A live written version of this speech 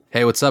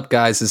Hey, what's up,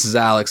 guys? This is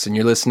Alex, and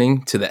you're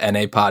listening to the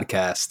NA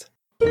Podcast.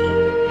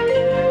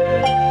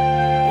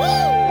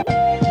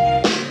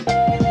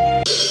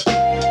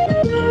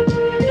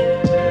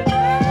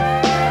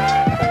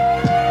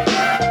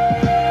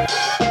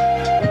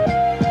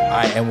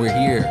 And we're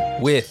here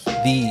with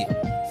the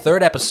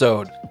third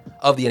episode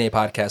of the NA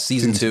Podcast,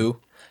 Season 2.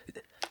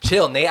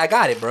 Chill, Nate. I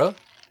got it, bro.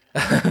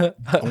 I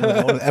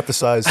want to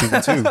emphasize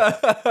Season 2.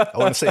 I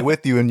want to say it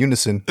with you in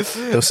unison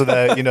so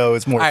that,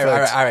 it's more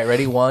effective. All right.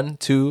 Ready? 1,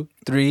 2,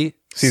 3.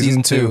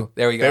 Season 2.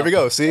 There we go. There we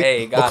go. See?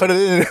 Hey, we'll cut it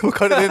in. We'll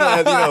cut it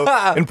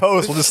in, in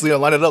post. We'll just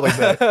line it up like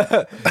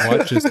that.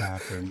 What just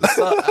happened?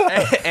 So,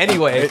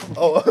 anyway.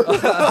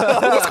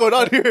 What's going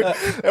on here?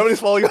 Everybody's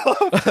falling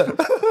off.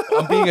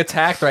 I'm being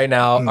attacked right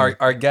now.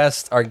 Our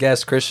guest,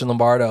 Christian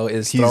Lombardo,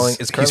 is currently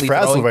he's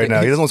frazzled right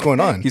now. He doesn't know what's going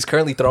on. He's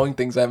currently throwing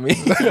things at me.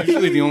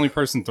 Usually the only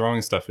person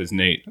throwing stuff is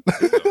Nate.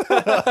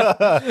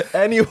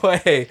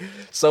 Anyway,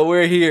 so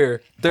we're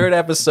here. Third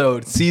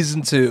episode,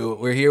 Season 2.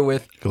 We're here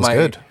with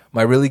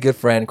my really good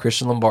friend,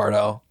 Christian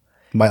Lombardo.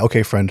 My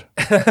okay friend.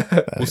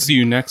 We'll see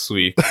you next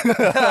week.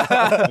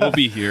 We'll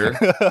be here.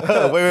 Wait.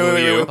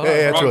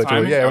 Hey, that's really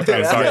true. Yeah,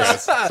 okay,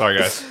 sorry,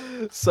 guys.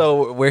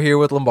 So we're here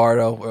with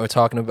Lombardo. We're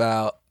talking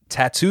about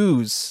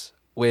tattoos,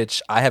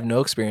 which I have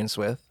no experience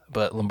with,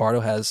 but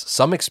Lombardo has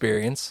some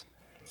experience.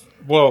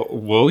 Well,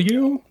 will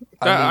you?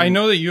 I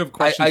know that you have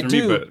questions for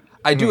me, but...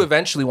 I do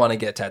eventually want to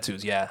get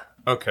tattoos, yeah.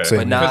 Okay.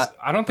 But not,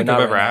 I don't think I've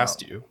ever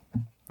asked you.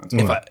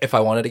 If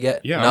I wanted to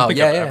get... Yeah,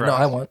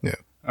 I want. Yeah.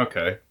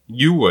 Okay.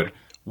 You would.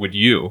 Would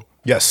you?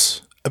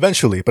 Yes.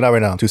 Eventually, but not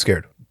right now. I'm too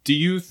scared. Do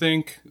you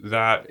think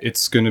that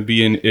it's going to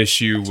be an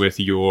issue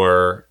with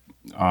your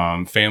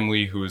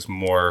family who is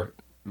more,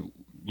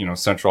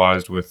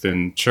 centralized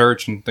within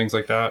church and things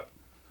like that?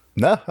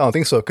 No, I don't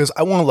think so. Because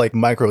I want to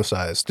micro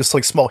size, just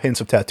small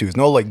hints of tattoos.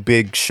 No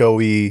big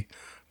showy,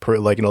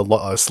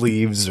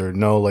 sleeves or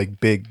no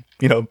big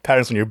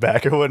patterns on your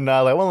back or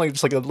whatnot. I want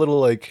just a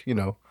little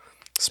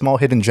small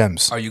hidden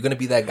gems. Are you going to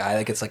be that guy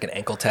that gets an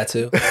ankle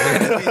tattoo? Are you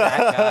going to be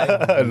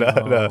that guy? No.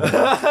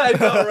 I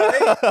know,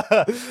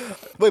 right?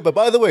 Wait, but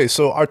by the way,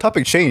 so our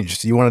topic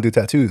changed. You want to do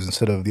tattoos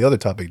instead of the other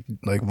topic.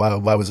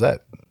 Why was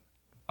that?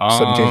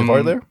 Sudden change of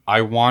heart there?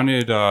 I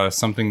wanted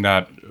something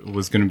that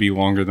was going to be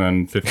longer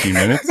than 15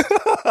 minutes.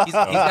 He's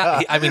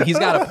got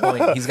a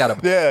point. He's got a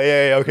point.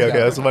 Yeah. Okay.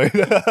 That's funny.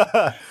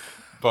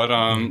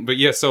 But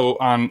yeah. So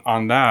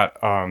on that,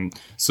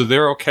 so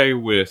they're okay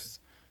with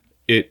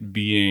it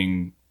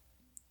being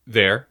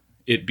there,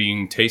 it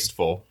being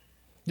tasteful.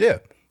 Yeah,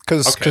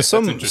 because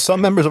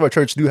some members of our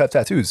church do have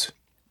tattoos.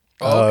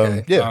 Oh,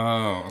 okay. Yeah.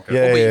 Oh,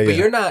 okay. Yeah. But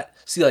you're not.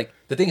 See,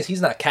 the thing is,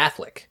 he's not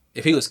Catholic.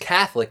 If he was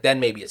Catholic,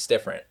 then maybe it's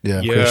different.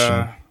 Yeah.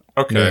 Christian.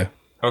 Okay. Yeah.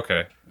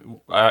 Okay.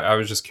 I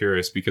was just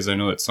curious because I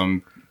know that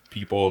some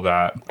people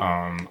that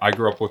I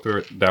grew up with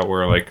that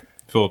were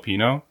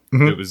Filipino.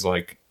 Mm-hmm. It was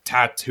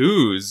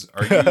tattoos.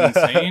 Are you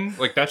insane?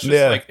 That's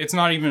just it's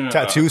not even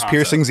tattoos,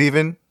 piercings,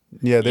 even.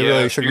 Yeah, they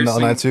really shook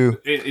on that too.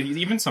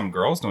 Even some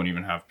girls don't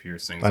even have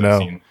piercings. I know.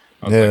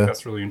 I was like,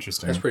 that's really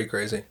interesting. That's pretty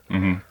crazy.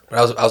 Mm-hmm. But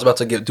I was about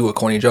to do a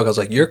corny joke. I was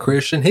like, "You're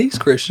Christian. He's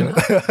Christian."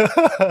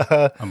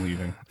 I'm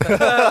leaving.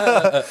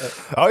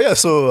 Oh yeah.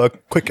 So a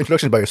quick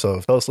introduction about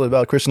yourself. Tell us a little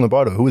about Christian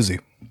Lombardo. Who is he?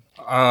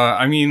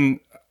 I'm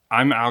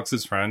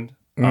Alex's friend.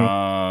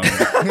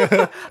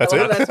 That's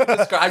it.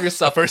 Describe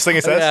yourself. First thing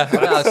he says. Yeah,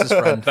 I'm Alex's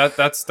friend.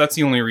 That's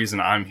the only reason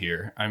I'm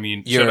here. I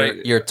mean,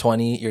 you're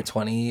 20. You're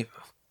 20.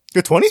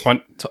 You're 20?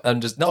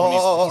 I'm just I'm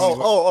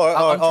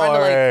trying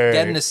to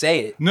get him to say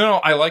it. No,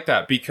 I like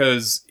that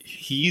because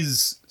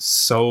he's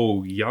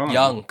so young.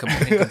 In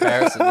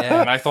comparison,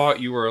 yeah. And I thought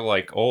you were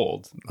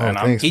old. Oh, and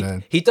thanks,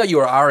 man. He thought you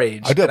were our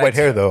age. I do have white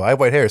hair though. I have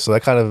white hair, so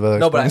that kind of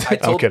no. But I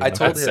told that's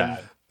him.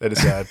 Sad. That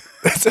is sad.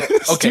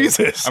 Okay.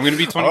 Jesus. I'm going to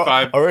be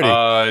 25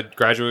 already.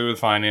 Graduated with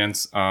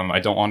finance. I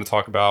don't want to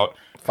talk about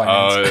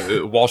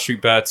finance. Wall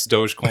Street bets,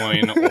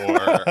 Dogecoin,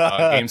 or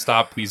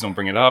GameStop. Please don't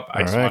bring it up.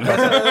 I just want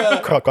to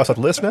cross off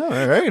the list now.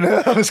 All right.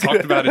 I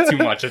talked about it too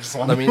much. I just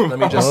want let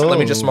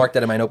me just mark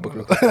that in my notebook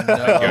real quick.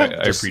 I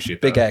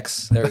appreciate that. Big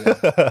X. There we go.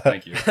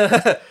 Thank you.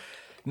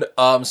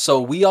 So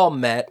we all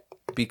met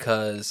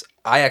because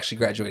I actually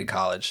graduated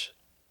college.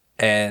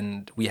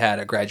 And we had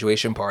a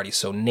graduation party.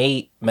 So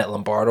Nate met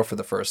Lombardo for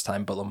the first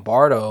time, but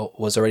Lombardo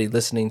was already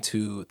listening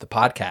to the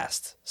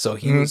podcast. So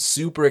he was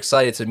super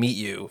excited to meet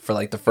you for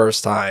the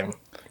first time.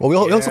 Well, we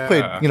also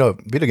played,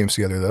 video games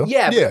together though.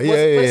 Yeah, but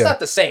it's not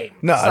the same.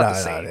 No,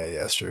 yeah,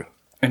 that's true.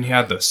 And he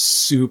had the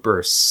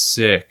super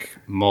sick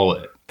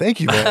mullet. Thank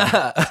you, man.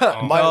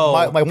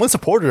 My one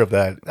supporter of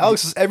that.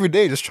 Alex is every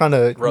day just trying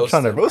to roast me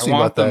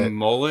about that. I want the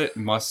mullet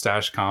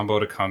mustache combo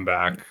to come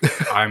back.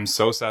 I'm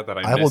so sad that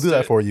I missed it. I will do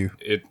that for you.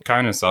 It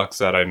kind of sucks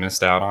that I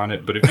missed out on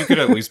it, but if you could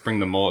at least bring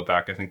the mullet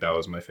back, I think that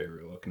was my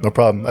favorite look. No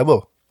problem. I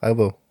will.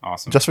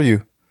 Awesome. Just for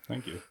you.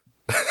 Thank you.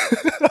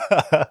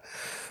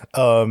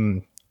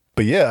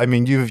 But yeah, I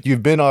mean,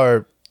 you've been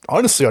our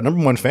honestly our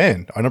number one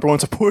fan, our number one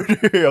supporter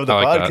of the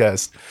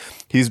podcast.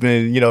 He's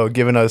been,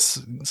 giving us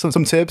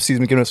some tips. He's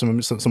been giving us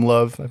some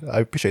love. I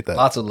appreciate that.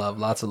 Lots of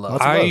love.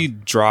 I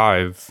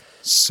drive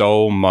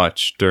so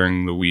much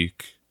during the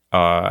week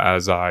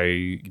as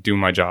I do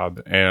my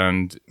job.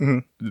 And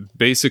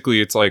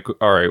basically it's like,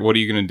 all right, what are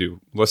you going to do?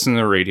 Listen to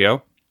the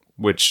radio,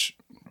 which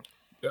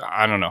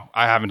I don't know.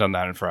 I haven't done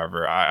that in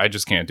forever. I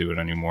just can't do it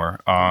anymore.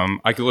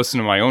 I could listen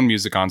to my own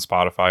music on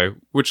Spotify,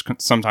 which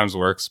sometimes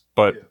works.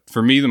 But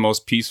for me, the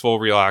most peaceful,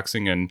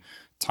 relaxing, and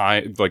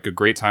time, like a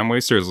great time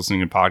waster, is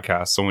listening to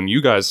podcasts. So when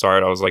you guys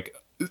started, I was like,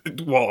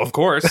 well, of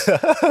course, add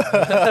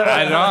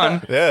it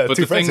on. Yeah, but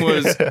the thing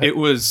was, it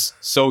was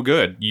so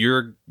good.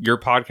 Your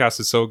podcast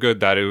is so good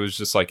that it was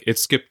just like it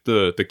skipped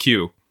the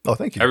queue. Oh,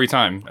 thank you. Every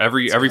time,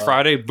 every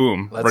Friday,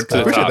 boom, right to the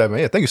I appreciate top. that, man.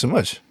 Yeah, thank you so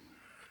much.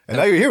 And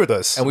now you're here with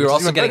us. And we were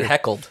also getting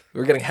heckled. We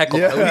were getting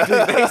heckled on a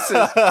weekly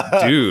basis.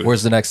 Dude.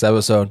 Where's the next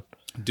episode?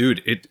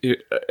 Dude,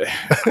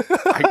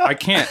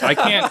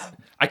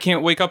 I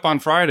can't wake up on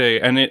Friday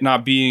and it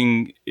not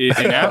being in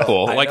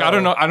Apple. Like, I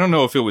don't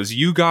know if it was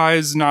you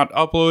guys not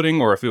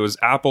uploading or if it was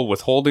Apple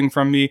withholding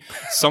from me.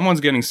 Someone's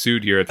getting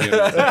sued here at the end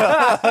of the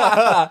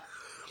day.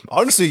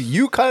 Honestly,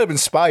 you kind of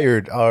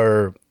inspired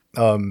our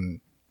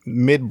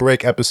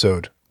mid-break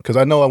episode, because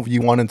I know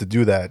you wanted to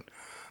do that.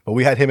 But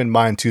we had him in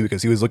mind too,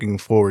 because he was looking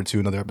forward to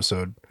another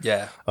episode.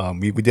 Yeah.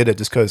 We did it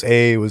just because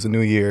A, it was a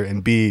new year,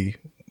 and B,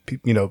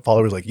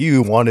 followers like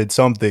you wanted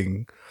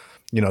something,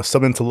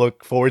 something to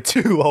look forward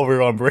to while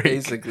we're on break.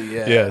 Basically,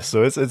 yeah. Yeah,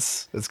 so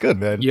it's good,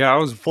 man. Yeah, I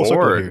was Full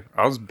circle bored. here.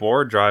 I was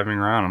bored driving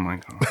around. I'm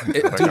like, I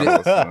gotta listen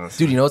to this.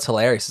 Dude, you know what's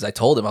hilarious is I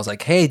told him, I was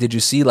like, hey, did you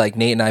see, like,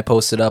 Nate and I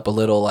posted up a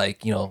little,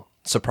 like,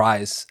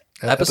 surprise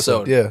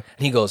episode? Yeah.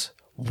 And he goes,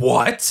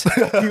 what?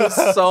 He was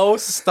so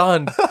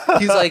stunned.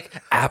 He's like,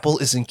 Apple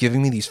isn't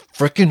giving me these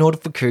freaking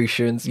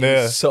notifications. He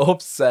was so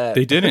upset.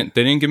 They didn't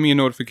give me a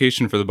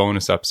notification for the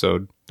bonus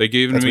episode. They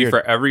gave it to me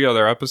for every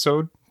other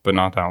episode, but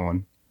not that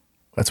one.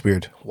 That's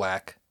weird.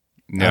 Whack.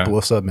 Yeah. Apple,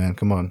 what's up, man?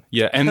 Come on.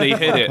 Yeah, and they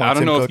hit it. I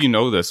don't know if you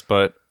know this,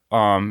 but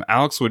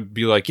Alex would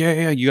be like,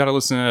 yeah, you got to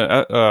listen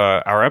to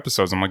our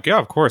episodes. I'm like, yeah,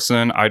 of course. And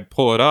then I'd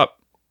pull it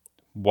up.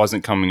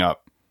 Wasn't coming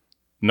up.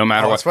 No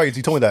matter what. That's right.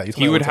 You told me that.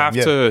 He would have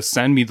to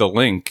send me the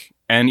link.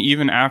 And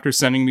even after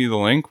sending me the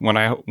link, when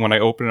I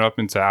open it up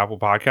into Apple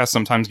Podcasts,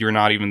 sometimes you're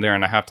not even there,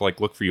 and I have to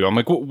look for you. I'm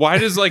like, why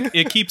does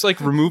it keeps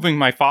removing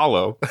my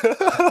follow?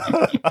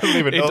 I don't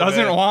even know. It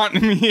doesn't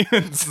want me.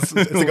 It's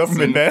the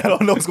government, man. I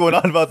don't know what's going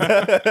on about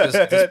that.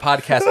 This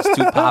podcast is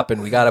too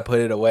popping. We got to put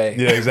it away.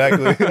 Yeah,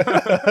 exactly.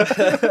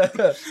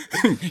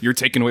 You're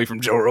taken away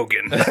from Joe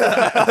Rogan.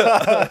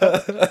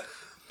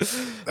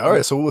 All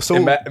right, so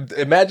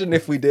imagine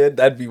if we did.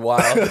 That'd be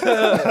wild.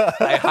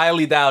 I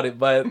highly doubt it,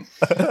 but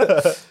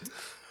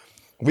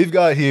we've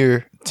got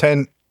here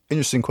 10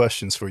 interesting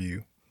questions for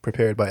you,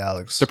 prepared by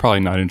Alex. They're probably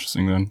not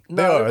interesting then.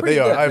 They are.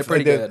 They're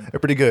pretty good. They're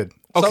pretty good.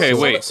 Okay,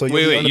 So- wait. so you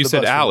You under the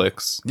said bus,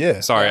 Alex. Yeah.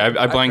 Sorry,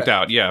 I blanked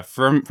out. Yeah,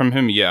 from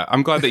him, yeah.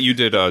 I'm glad that you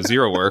did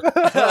zero work.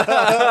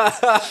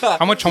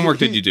 How much homework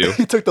did you do?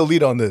 He took the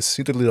lead on this.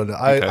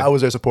 I was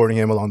there supporting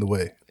him along the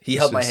way. he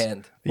held my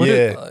hand.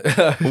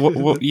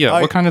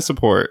 What kind of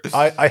support?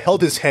 I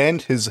held his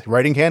hand, his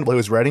writing hand, while he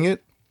was writing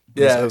it.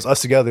 Yeah. It was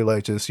us together,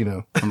 just, I'm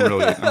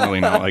really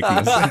not liking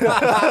this. You're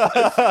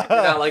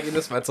not liking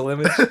this mental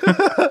image?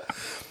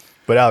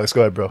 But Alex,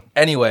 go ahead, bro.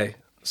 Anyway,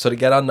 so to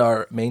get on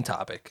our main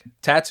topic,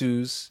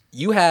 tattoos.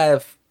 You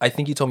have, I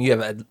think you told me you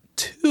have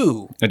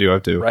 2, I do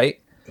have to.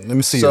 right? Let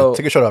me see. So-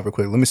 Take a shot off real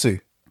quick. Let me see.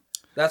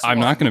 That's I'm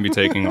one. not going to be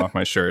taking off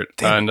my shirt.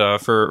 And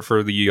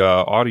for the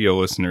audio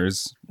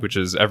listeners, which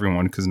is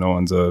everyone because no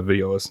one's a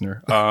video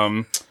listener,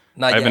 Not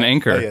I have yet. an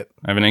anchor. Not yet.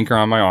 I have an anchor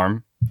on my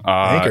arm.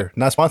 Anchor,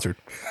 not sponsored.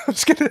 I'm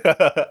just kidding.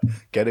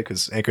 Get it?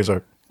 Because anchors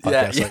are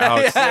Yeah, podcasts.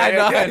 Alex, I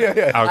know.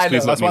 yeah. Alex, I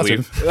please know. let me Not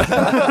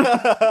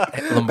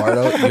leave.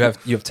 Lombardo,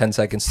 you have 10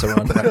 seconds to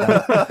run right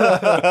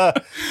now.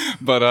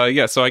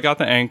 But so I got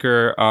the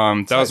anchor.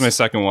 That was my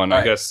second one. I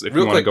Alright, guess if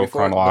real you want to quick, go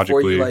before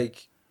chronologically.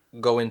 you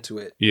go into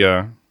it.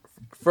 Yeah.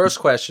 First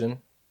question,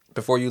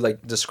 before you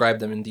describe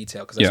them in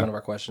detail, because that's Yeah. one of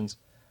our questions.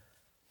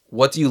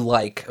 What do you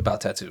like about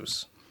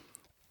tattoos?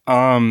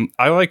 I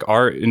like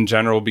art in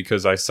general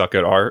because I suck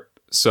at art.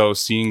 So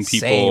seeing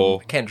people Same.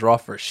 I can't draw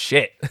for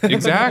shit.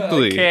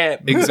 exactly I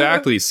can't.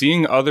 exactly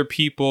seeing other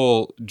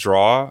people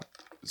draw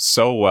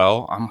so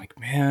well, I'm like,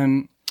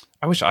 man,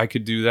 I wish I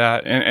could do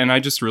that. And I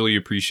just really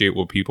appreciate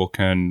what people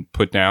can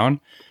put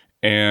down,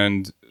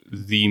 and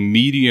the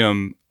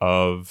medium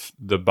of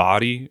the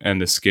body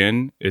and the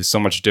skin is so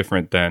much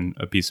different than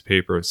a piece of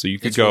paper. So you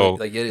could It's go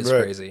really, it is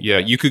Right. crazy. yeah,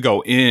 you could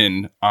go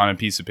in on a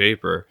piece of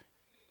paper.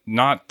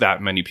 Not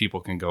that many people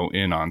can go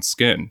in on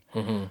skin.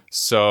 Mm-hmm.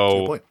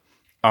 So point.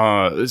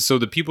 So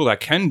the people that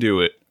can do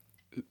it,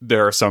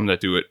 there are some that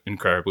do it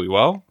incredibly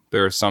well.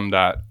 There are some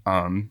that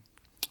are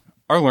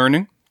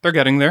learning. They're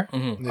getting there.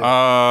 Mm-hmm.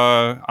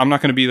 I'm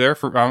not going to be there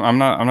for. I'm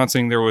not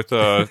saying there with.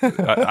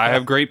 I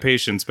have great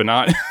patience, but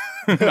not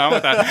not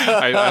with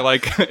that. I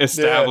like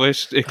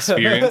established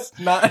experience.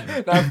 not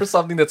for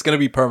something that's going to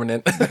be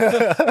permanent.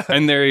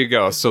 And there you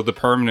go. So the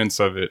permanence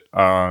of it,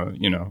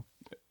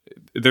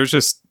 there's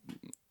just,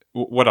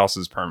 what else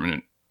is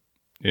permanent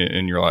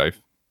in your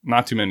life?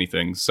 Not too many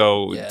things.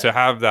 So to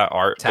have that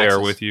art Taxes. there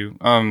with you,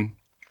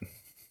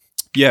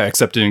 yeah,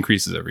 except it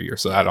increases every year.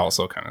 So that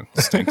also kind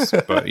of stinks.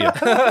 But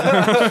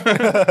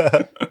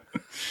yeah.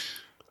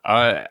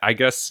 I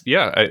guess,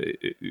 yeah.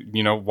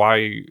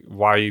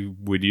 Why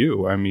would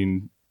you? I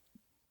mean,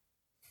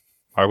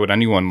 why would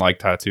anyone like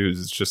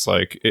tattoos? It's just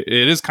like, it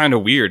is kind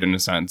of weird in a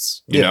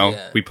sense. You know,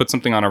 we put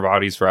something on our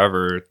bodies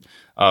forever.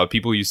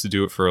 People used to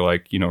do it for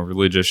like,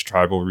 religious,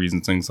 tribal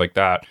reasons, things like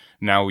that.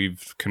 Now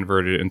we've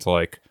converted it into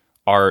like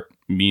art,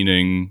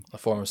 meaning, a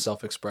form of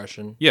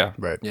self-expression. Yeah.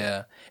 Right.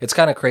 Yeah. It's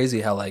kind of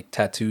crazy how like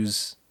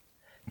tattoos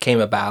came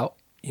about.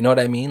 You know what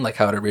I mean? Like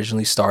how it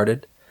originally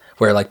started,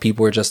 where like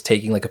people were just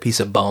taking like a piece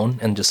of bone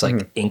and just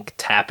like ink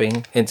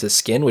tapping into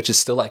skin, which is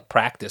still like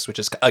practice, which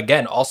is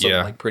again also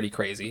like pretty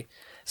crazy.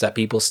 Is that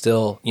people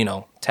still,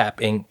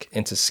 tap ink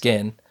into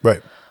skin.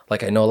 Right.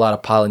 Like I know a lot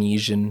of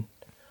Polynesian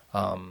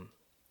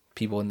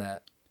people in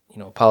that,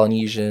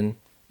 Polynesian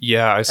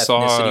Yeah, I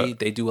saw.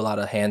 they do a lot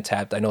of hand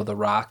tapped. I know The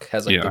Rock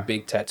has like the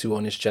big tattoo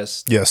on his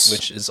chest, Yes,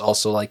 which is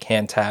also like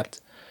hand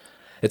tapped.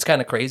 It's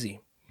kind of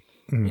crazy,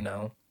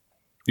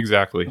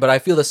 Exactly. But I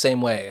feel the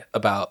same way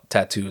about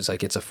tattoos.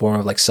 Like it's a form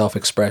of like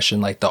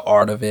self-expression. Like the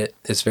art of it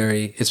is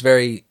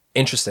very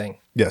interesting.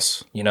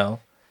 Yes.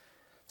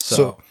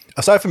 So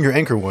aside from your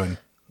anchor one,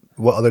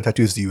 what other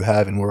tattoos do you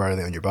have, and where are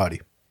they on your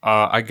body?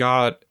 I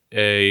got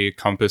a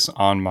compass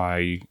on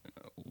my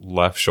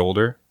left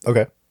shoulder.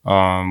 Okay.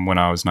 When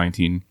I was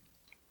 19.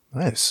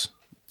 Nice.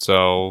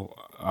 So,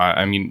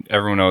 I mean,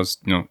 everyone knows,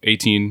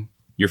 18,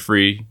 you're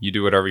free. You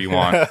do whatever you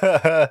want.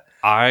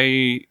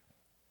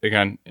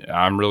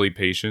 I'm really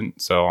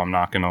patient, so I'm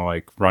not going to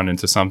like run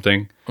into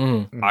something.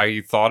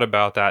 I thought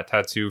about that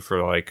tattoo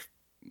for like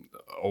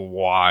a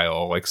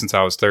while, like since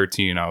I was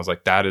 13. I was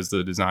like, that is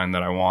the design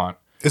that I want.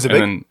 Is it big?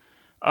 Then,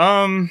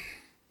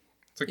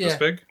 it's like this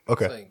big.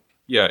 Okay. it's like,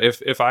 Yeah,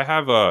 if I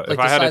have if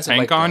I had a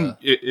tank on,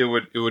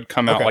 it would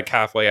come out like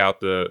halfway out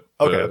the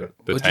Okay.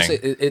 would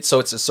tank. you say so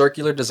it's a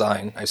circular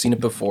design. I've seen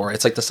it before.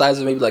 It's like the size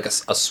of maybe like a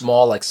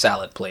small like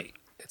salad plate.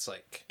 It's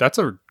like That's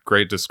a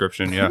great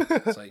description. Yeah,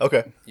 it's like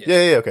Okay.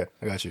 Yeah. Okay.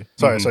 I got you.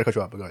 Sorry to cut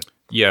you off, but go ahead.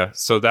 yeah.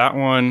 So that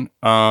one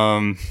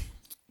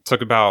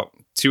took about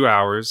 2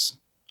 hours.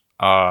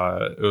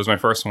 It was my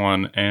first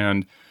one,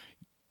 and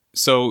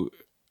so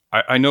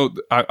I know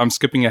I'm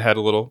skipping ahead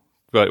a little,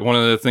 but one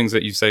of the things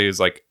that you say is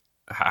like,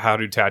 how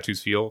do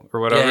tattoos feel or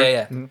whatever?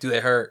 Yeah. Do they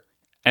hurt?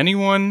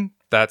 Anyone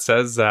that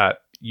says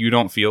that you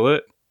don't feel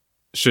it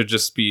should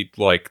just be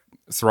like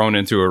thrown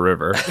into a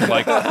river.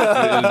 Like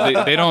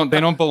they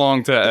don't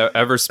belong to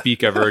ever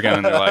speak ever again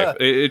in their life.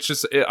 It's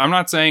just, I'm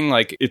not saying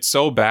like it's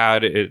so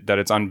bad that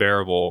it's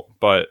unbearable,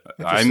 but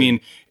I mean,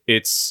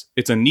 it's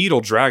a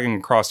needle dragging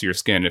across your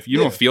skin. If you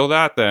don't feel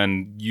that,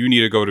 then you need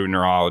to go to a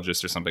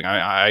neurologist or something.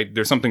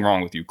 There's something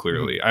wrong with you,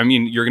 clearly. I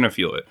mean, you're going to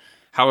feel it.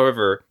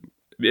 However,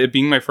 it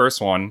being my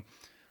first one,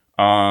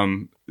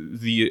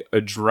 the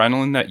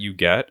adrenaline that you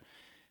get,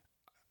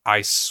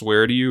 I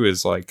swear to you,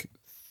 is like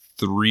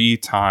 3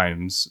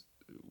 times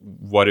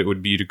what it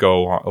would be to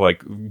go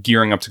like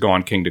gearing up to go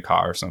on King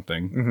Dakar or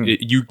something.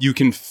 You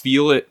can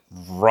feel it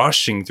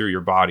rushing through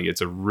your body.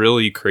 It's a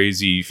really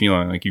crazy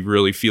feeling. Like you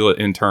really feel it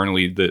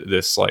internally,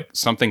 this like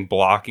something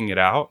blocking it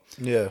out.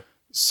 Yeah.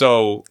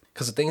 So,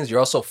 Because the thing is,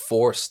 you're also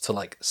forced to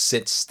like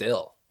sit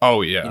still.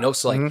 oh yeah,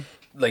 So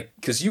like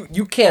because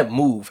you can't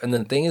move, and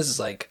then the thing is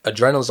like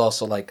adrenaline is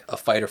also like a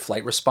fight or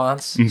flight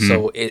response.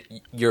 So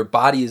your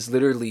body is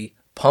literally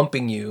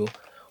pumping you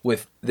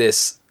with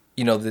this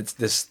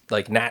this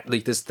like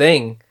this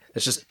thing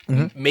that's just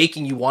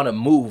making you want to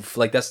move.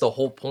 Like that's the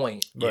whole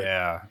point.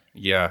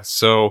 Yeah.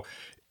 So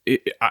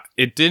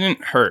it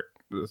didn't hurt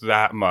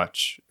that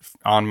much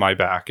on my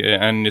back,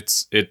 and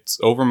it's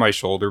over my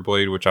shoulder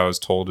blade, which I was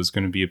told is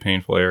going to be a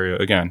painful area.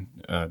 Again,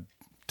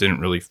 didn't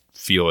really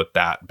feel it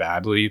that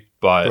badly,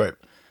 but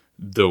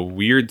the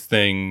weird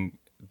thing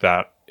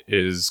that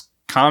is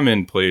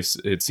commonplace,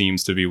 it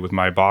seems to be, with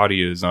my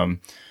body is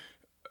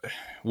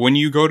when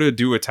you go to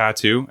do a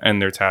tattoo and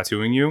they're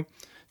tattooing you,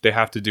 they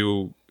have to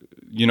do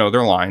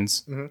their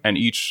lines, and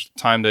each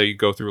time they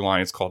go through a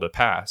line, it's called a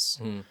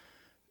pass.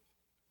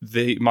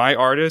 My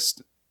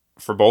artist,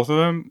 for both of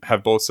them,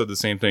 have both said the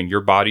same thing. Your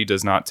body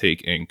does not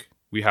take ink.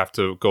 We have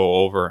to go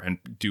over and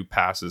do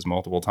passes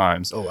multiple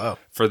times. Oh wow.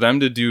 For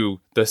them to do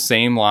the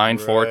same line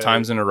 4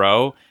 times in a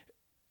row,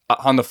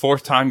 on the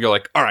 4th time, you're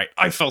like, all right,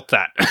 I felt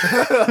that.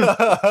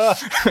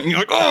 And you're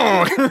like,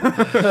 oh.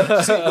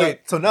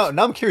 Wait, so now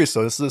I'm curious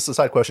though. This is a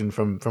side question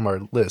from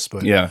our list,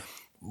 but Yeah.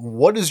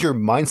 what is your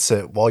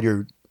mindset while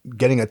you're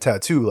getting a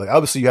tattoo? Like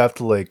obviously you have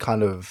to like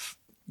kind of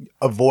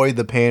avoid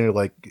the pain, or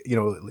like,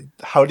 like,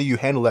 how do you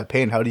handle that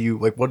pain? How do you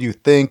like, what do you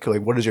think?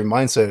 Like, what is your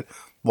mindset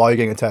while you're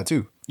getting a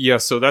tattoo? Yeah,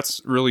 so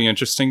that's really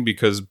interesting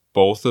because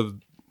both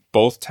of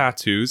both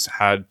tattoos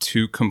had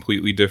two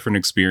completely different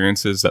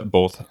experiences that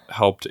both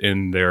helped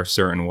in their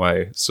certain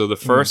way. So the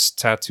first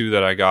tattoo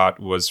that I got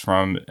was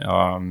from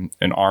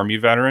an Army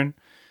veteran.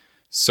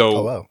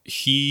 So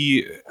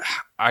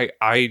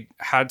I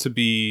had to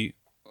be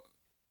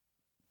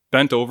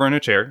bent over in a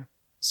chair,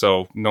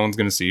 so no one's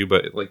gonna see you,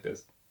 but like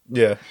this.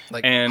 Yeah.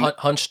 Like And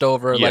hunched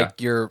over, yeah.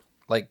 like you're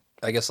like,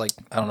 I guess, like,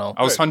 I don't know.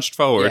 I was hunched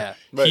forward. Yeah.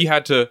 Right. He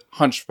had to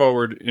hunch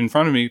forward in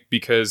front of me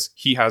because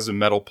he has a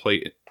metal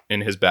plate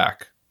in his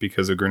back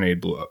because a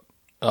grenade blew up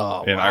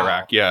in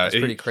Iraq. Yeah, That's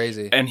pretty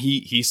crazy. And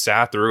he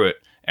sat through it,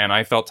 and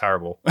I felt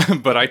terrible,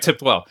 but I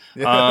tipped well.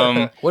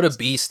 What a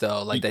beast,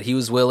 though! Like that he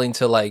was willing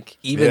to, like,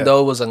 even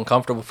though it was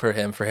uncomfortable for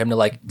him to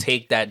like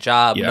take that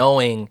job,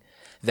 knowing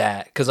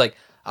that, because like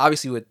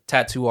obviously with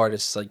tattoo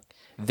artists, like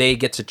they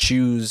get to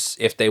choose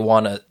if they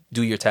want to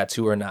do your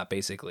tattoo or not.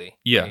 Basically,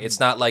 Yeah. It's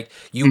not like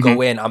you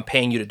go in, I'm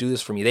paying you to do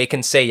this for me. They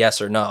can say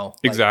yes or no.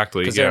 Like,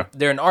 Exactly. because Yeah.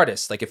 they're an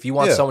artist. Like if you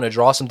want someone to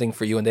draw something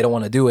for you and they don't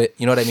want to do it,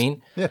 you know what I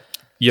mean? Yeah.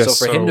 Yes.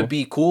 So for him to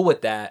be cool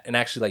with that and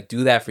actually like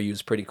do that for you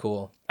is pretty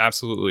cool.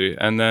 Absolutely.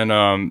 And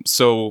then,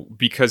 so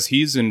because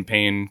he's in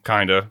pain,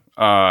 kind of,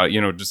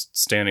 just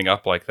standing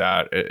up like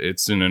that,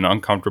 it's in an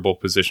uncomfortable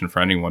position for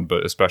anyone,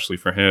 but especially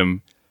for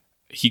him,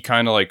 he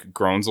kind of like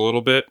groans a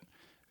little bit.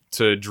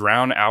 To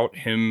drown out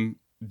him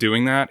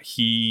doing that,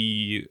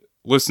 he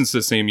listens to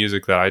the same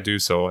music that I do.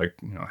 So like,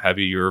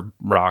 heavier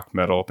rock,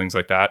 metal, things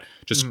like that.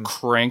 Just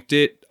cranked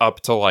it up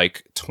to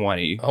like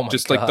 20. Oh my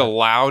just God. like the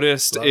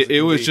loudest.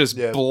 It was just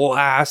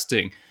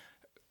blasting.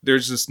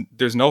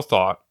 There's no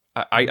thought.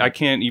 I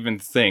can't even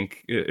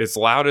think. It's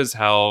loud as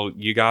hell.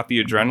 You got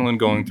the adrenaline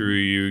going through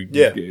you.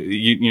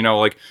 Yeah.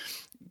 Like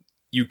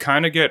you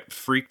kind of get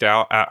freaked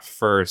out at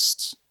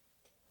first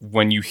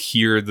when you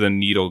hear the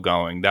needle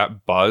going.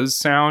 That buzz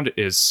sound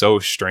is so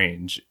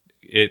strange.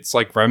 It's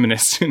like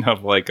reminiscent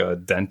of like a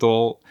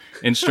dental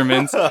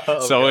instrument.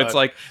 It's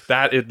like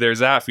that. There's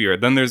that fear.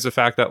 Then there's the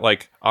fact that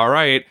like, all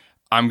right,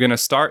 I'm going to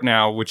start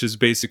now, which is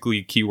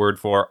basically keyword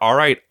for, all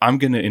right, I'm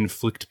going to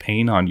inflict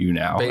pain on you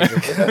now.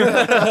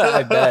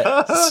 I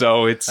bet.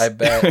 So I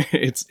bet.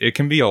 it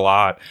can be a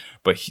lot,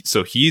 but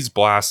he's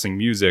blasting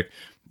music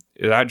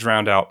that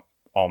drowned out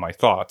all my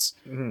thoughts.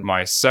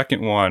 My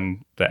second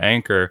one, the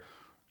anchor,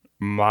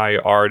 my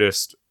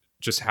artist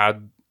just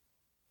had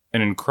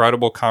an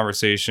incredible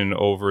conversation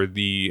over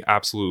the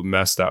absolute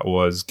mess that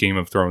was Game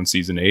of Thrones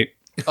season 8.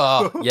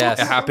 Oh, yes.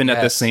 It happened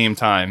at the same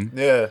time.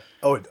 Yeah.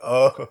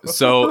 Oh.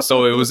 So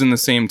it was in the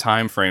same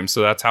time frame.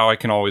 So that's how I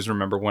can always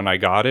remember when I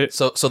got it.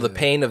 So the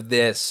pain of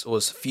this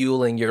was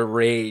fueling your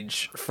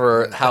rage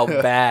for how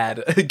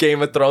bad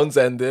Game of Thrones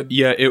ended.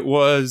 Yeah, it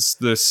was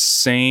the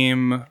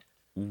same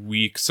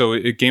week. So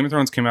Game of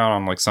Thrones came out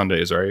on like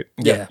Sundays, right?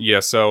 Yeah.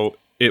 Yeah, so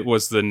it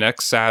was the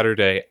next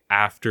Saturday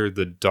after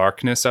the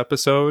Darkness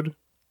episode.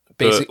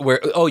 Basically,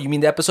 you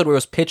mean the episode where it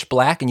was pitch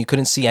black and you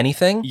couldn't see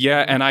anything?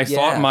 Yeah, and I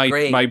thought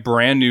my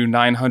brand new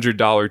 $900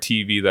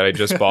 TV that I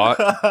just bought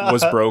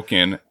was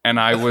broken, and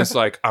I was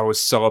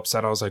so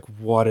upset. I was like,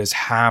 "What has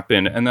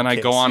happened?" And then I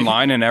go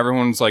online, and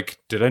everyone's like,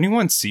 "Did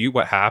anyone see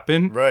what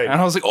happened?" Right.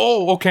 And I was like,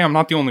 "Oh, okay, I'm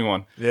not the only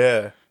one."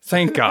 Yeah.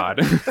 Thank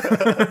God.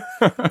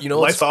 You know,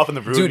 Lights off in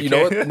the room, dude. You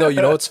know what? No,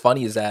 you know what's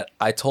funny is that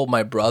I told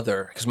my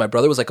brother, because my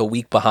brother was like a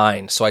week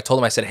behind. So I told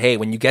him, I said, "Hey,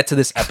 when you get to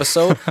this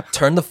episode,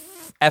 turn the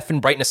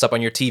effing brightness up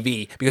on your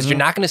TV because you're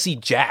not going to see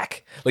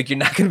jack. Like you're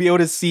not going to be able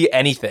to see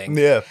anything."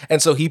 Yeah.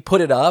 And so he put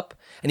it up,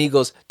 and he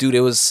goes, "Dude,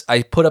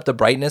 I put up the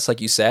brightness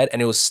like you said,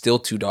 and it was still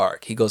too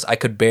dark." He goes, "I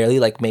could barely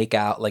like make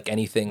out like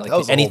anything, like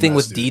was a whole anything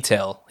mess, with dude.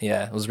 detail."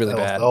 Yeah, it was really The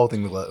bad. whole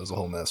thing was a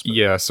whole mess. But.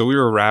 Yeah, so we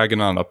were ragging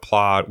on the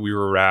plot. We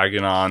were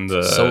ragging on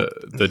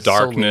the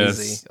darkness.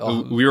 lazy.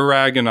 Oh. We were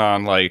ragging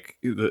on like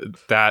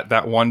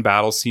that one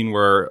battle scene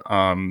where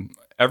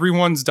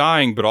everyone's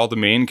dying, but all the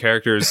main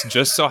characters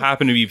just so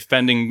happen to be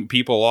fending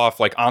people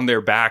off like on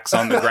their backs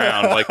on the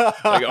ground. Like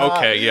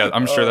okay, yeah,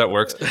 I'm sure that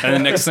works. And the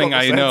next thing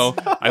I know,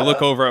 I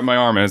look over at my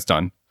arm and it's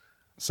done.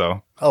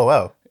 So Oh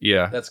wow.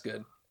 yeah, That's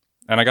good.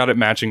 and I got it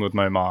matching with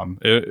my mom.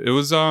 It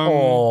was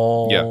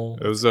Aww.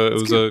 yeah, it was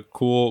a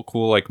cool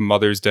like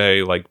Mother's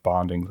Day like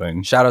bonding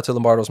thing. Shout out to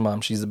Lombardo's mom.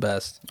 She's the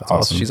best. That's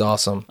awesome. She's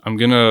awesome. I'm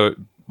gonna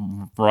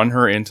run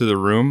her into the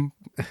room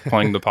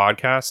playing the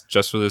podcast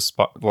just for this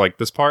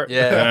this part.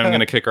 Yeah. And then I'm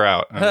gonna kick her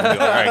out. I'm gonna be like,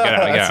 all right, get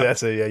out.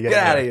 That's it. Yeah. Get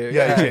outta here,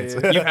 Yeah. get You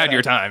outta can't. You've had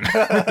your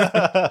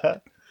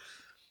time.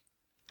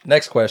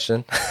 Next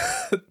question.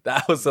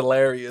 That was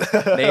hilarious.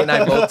 Nate and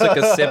I both took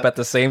a sip at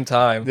the same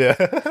time. Yeah.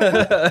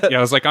 Yeah,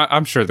 I was like,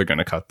 I'm sure they're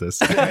gonna cut this.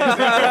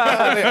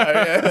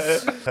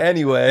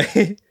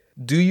 Anyway,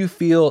 do you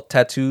feel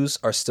tattoos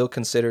are still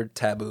considered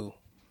taboo?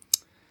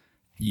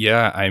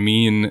 Yeah, I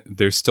mean,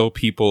 there's still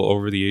people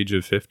over the age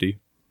of 50,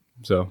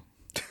 so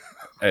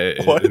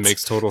it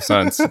makes total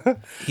sense.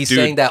 He's Dude.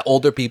 saying that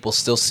older people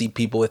still see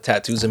people with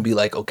tattoos and be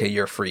like, okay,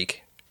 you're a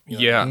freak.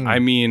 Yeah, I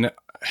mean,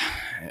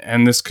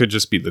 and this could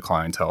just be the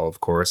clientele,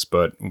 of course,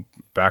 but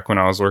back when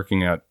I was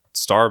working at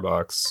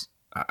Starbucks,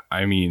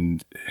 I mean,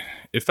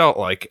 it felt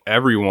like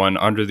everyone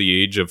under the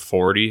age of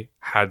 40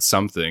 had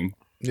something,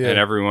 Yeah. and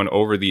everyone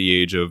over the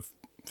age of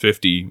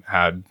 50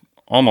 had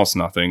almost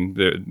nothing.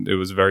 It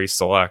was very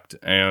select.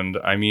 And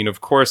I mean,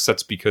 of course,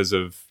 that's because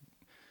of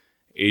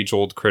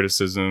age-old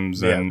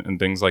criticisms and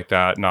things like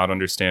that, not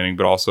understanding,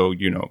 but also,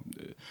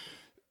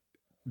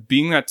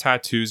 being that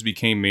tattoos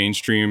became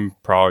mainstream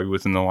probably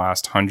within the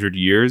last 100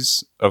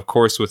 years. Of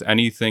course, with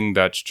anything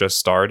that's just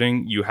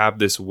starting, you have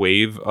this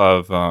wave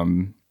of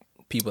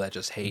people that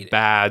just hate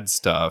bad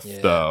stuff,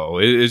 though.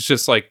 It's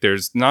just like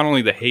there's not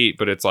only the hate,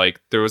 but it's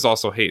like there was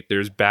also hate.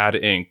 There's bad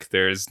ink.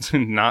 There's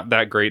not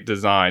that great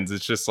designs.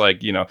 It's just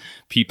like,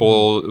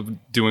 people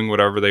doing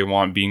whatever they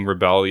want, being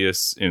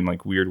rebellious in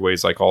like weird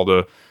ways, like all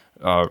the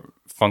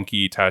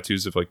funky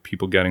tattoos of like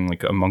people getting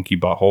like a monkey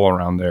butthole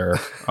around their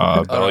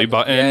belly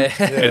button. Yeah.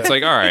 It's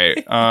like, all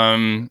right,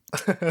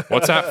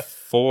 what's that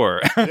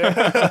for?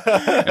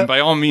 And by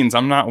all means,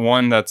 I'm not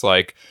one that's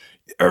like,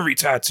 every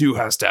tattoo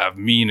has to have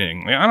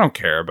meaning. Like, I don't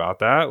care about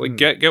that. Like,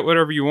 get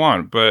whatever you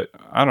want. But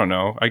I don't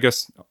know. I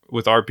guess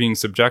with art being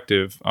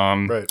subjective,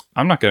 I'm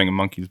not getting a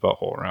monkey's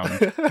butthole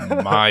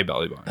around my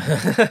belly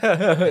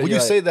button. Would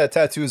you say that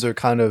tattoos are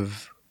kind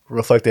of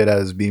reflected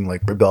as being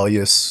like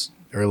rebellious,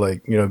 or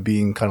like,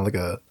 being kind of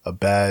like a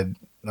bad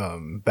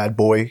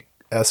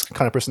boy-esque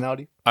kind of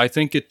personality? I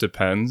think it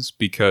depends,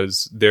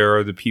 because there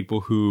are the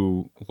people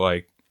who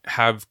like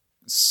have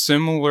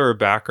similar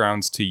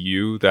backgrounds to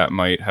you that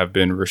might have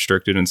been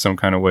restricted in some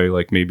kind of way,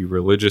 like maybe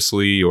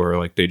religiously, or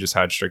like they just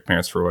had strict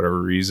parents for whatever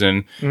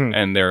reason.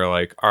 And they're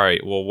like, all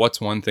right, well,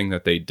 what's one thing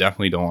that they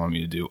definitely don't want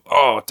me to do?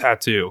 Oh,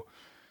 tattoo.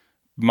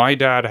 My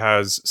dad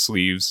has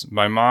sleeves.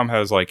 My mom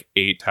has like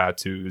 8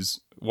 tattoos.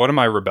 What am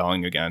I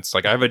rebelling against?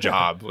 Like, I have a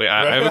job. Like,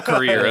 I have a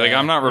career. Like,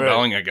 I'm not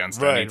rebelling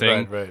against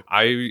anything.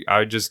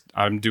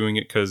 I'm doing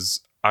it because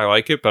I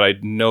like it, but I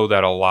know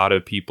that a lot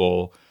of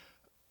people,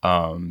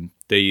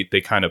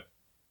 they kind of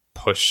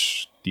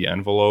push the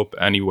envelope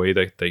any way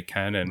that they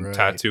can, and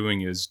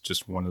tattooing is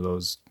just one of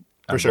those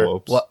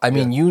envelopes. Well, I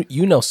mean,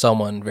 you know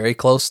someone very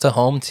close to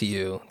home to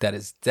you that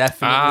is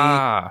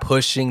definitely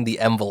pushing the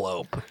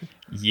envelope.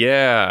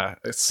 Yeah.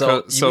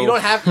 So you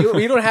don't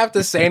have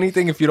to say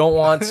anything if you don't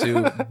want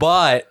to,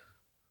 but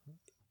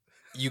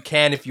you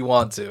can if you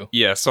want to.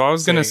 Yeah. So I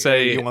was gonna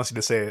say, he wants you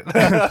to say it.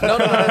 No.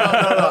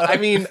 I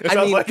mean,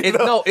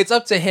 it's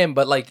up to him.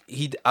 But like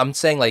I'm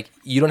saying, like,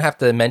 you don't have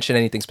to mention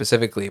anything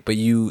specifically, but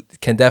you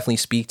can definitely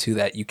speak to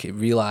that. You can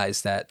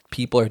realize that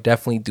people are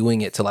definitely doing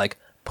it to like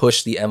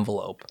push the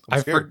envelope.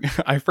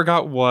 I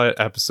forgot what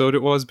episode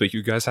it was, but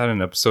you guys had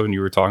an episode and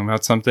you were talking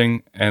about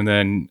something, and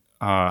then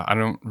I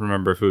don't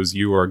remember if it was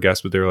you or a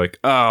guest, but they were like,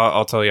 "Oh,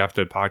 I'll tell you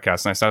after the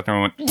podcast." And I sat there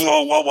and went,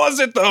 "Whoa, what was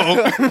it though?"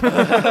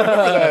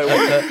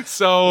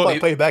 So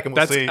play it back and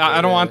we'll see.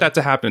 I don't want that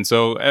to happen.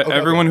 So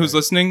everyone who's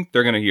listening,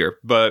 they're gonna hear.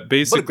 But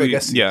basically,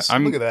 look at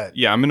that.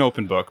 Yeah, I'm an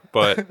open book.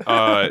 But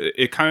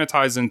it kind of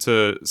ties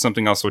into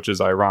something else, which is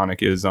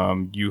ironic. Is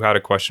you had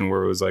a question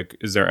where it was like,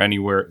 "Is there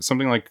anywhere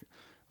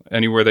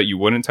that you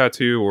wouldn't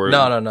tattoo?" Or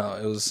no.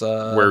 It was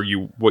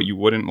what you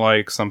wouldn't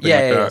like, something like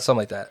that. Yeah, something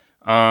like that.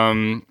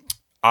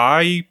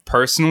 I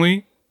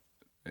personally,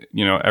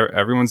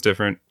 everyone's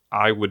different.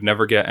 I would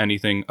never get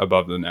anything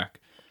above the neck.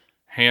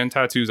 Hand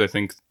tattoos, I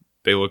think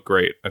they look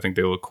great. I think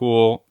they look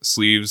cool.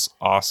 Sleeves,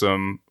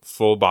 awesome.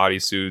 Full body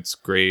suits,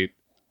 great.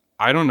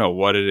 I don't know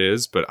what it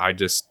is, but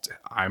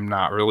I'm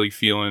not really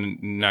feeling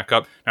neck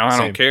up. Now, I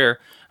don't care.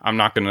 I'm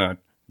not going to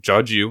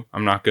judge you.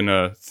 I'm not going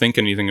to think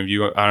anything of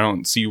you. I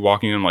don't see you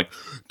walking in like,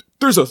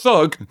 there's a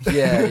thug.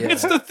 Yeah.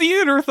 It's the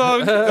theater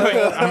thug.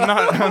 Like,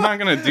 I'm not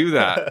going to do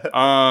that.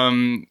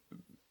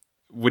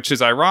 Which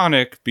is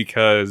ironic,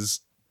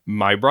 because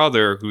my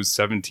brother, who's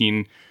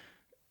 17,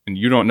 and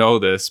you don't know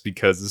this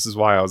because this is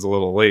why I was a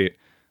little late,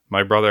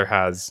 my brother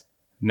has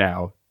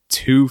now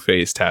 2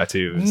 face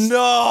tattoos. No!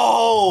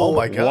 Oh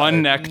my God.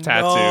 1 neck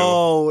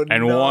tattoo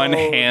and 1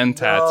 hand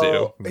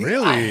tattoo.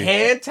 Really? A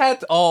hand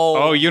tattoo?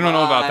 Oh, you don't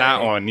know about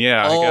that one.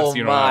 Yeah, I guess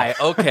you don't know.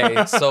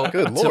 Okay, so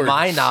to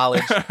my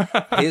knowledge,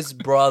 his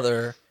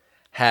brother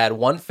had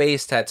 1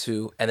 face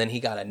tattoo, and then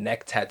he got a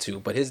neck tattoo.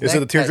 But his is neck it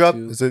the teardrop?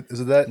 tattoo, Is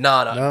it that?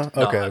 No.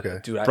 Okay.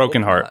 Dude,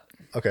 broken heart.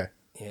 Okay.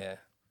 Yeah.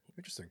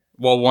 Interesting.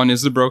 Well, 1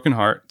 is the broken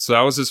heart. So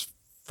that was his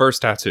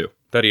first tattoo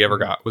that he ever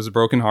got, was a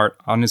broken heart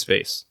on his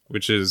face,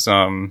 which is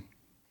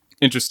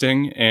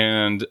interesting.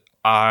 And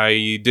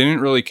I didn't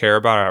really care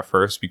about it at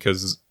first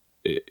because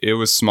it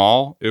was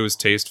small, it was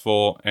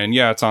tasteful, and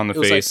yeah, it's on the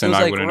face, and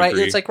I wouldn't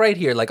agree. It's like right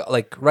here, like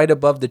right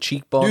above the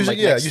cheekbone.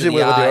 Usually, next usually to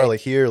where the they eye. are,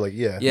 like here, like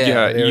yeah.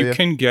 You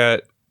can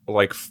get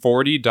like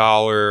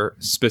 $40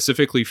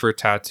 specifically for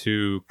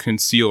tattoo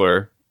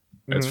concealer.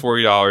 It's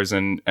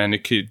 $40, and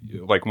it could,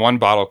 like, 1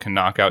 bottle can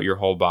knock out your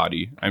whole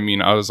body. I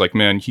mean, I was like,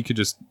 man, he could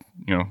just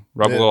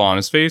rub a little on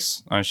his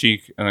face, on his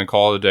cheek, and then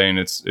call it a day, and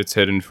it's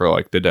hidden for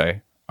like the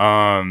day.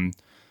 And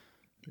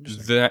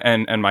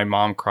my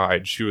mom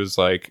cried. She was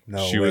like,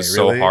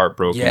 so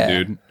heartbroken,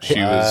 dude. She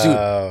was,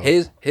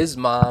 dude. His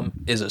mom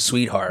is a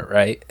sweetheart,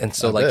 right? And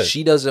so like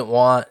she doesn't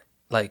want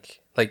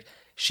like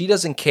she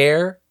doesn't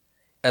care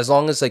as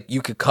long as like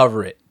you could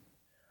cover it.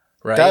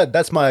 right?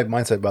 That's my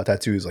mindset about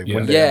tattoos. Like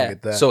one day I'm gonna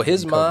get that. So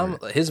his and cover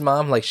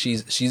mom, like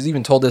she's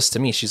even told this to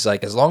me. She's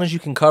like, as long as you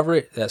can cover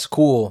it, that's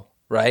cool,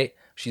 right?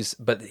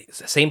 But it's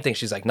the same thing.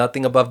 She's like,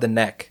 nothing above the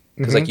neck,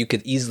 because like you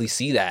could easily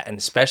see that, and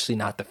especially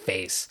not the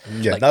face.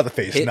 Yeah, like, not the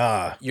face.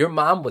 Nah. Your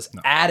mom was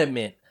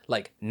adamant,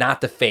 like not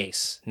the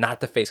face,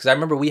 not the face. Because I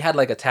remember we had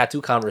like a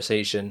tattoo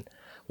conversation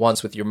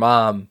once with your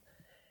mom,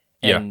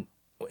 and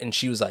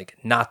she was like,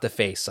 not the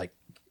face, like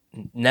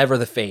never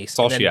the face. That's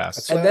all she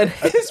asked. And then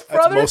his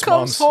brother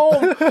comes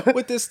home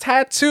with this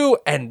tattoo,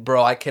 and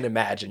bro, I can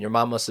imagine your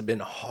mom must have been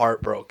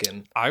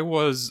heartbroken. I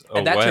was away.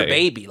 And that's your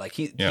baby. Like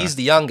he's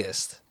the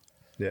youngest.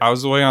 Yeah. I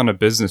was away on a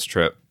business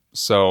trip,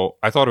 so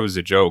I thought it was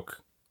a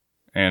joke.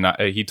 And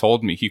he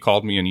called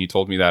me and he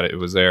told me that it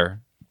was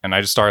there. And I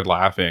just started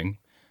laughing.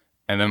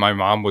 And then my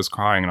mom was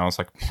crying, and I was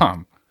like,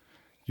 Mom,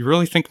 you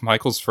really think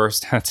Michael's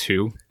first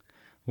tattoo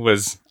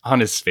was on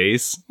his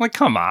face? I'm like,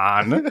 come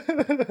on.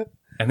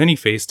 And then he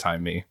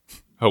FaceTimed me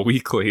a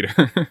week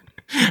later.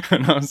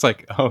 And I was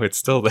like, oh, it's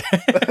still there.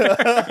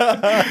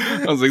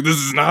 I was like, this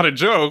is not a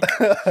joke.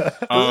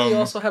 Doesn't he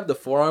also have the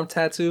forearm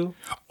tattoo?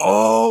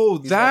 Oh,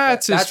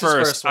 that's his That's his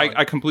first. first one.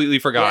 I completely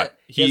forgot.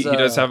 Yeah, he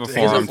does have a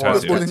forearm More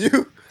tattoo. than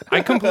you.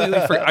 I completely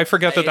I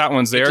forget that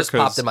one's there. It just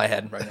popped because in my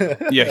head right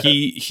now. yeah,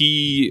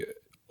 he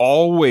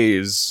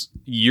always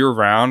year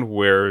round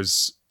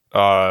wears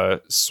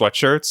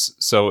sweatshirts.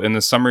 So in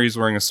the summer he's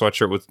wearing a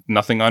sweatshirt with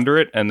nothing under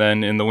it, and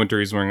then in the winter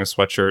he's wearing a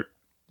sweatshirt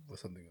With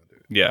something under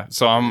it. Yeah,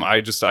 so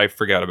I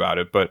forget about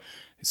it, but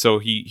so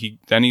he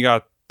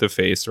got the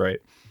face right.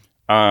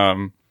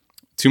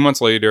 2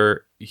 months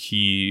later,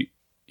 he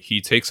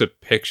takes a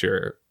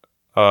picture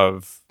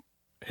of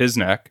his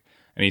neck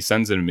and he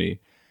sends it to me,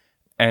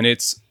 and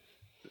it's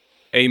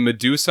a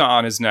Medusa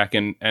on his neck.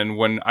 And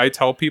when I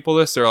tell people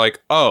this, they're like,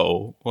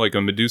 "Oh, like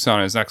a Medusa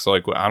on his neck." So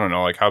like, I don't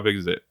know, like how big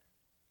is it?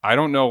 I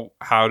don't know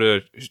how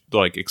to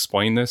like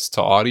explain this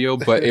to audio,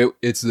 but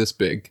it's this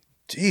big.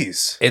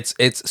 Jeez.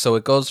 It's so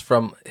it goes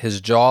from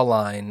his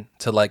jawline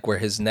to like where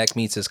his neck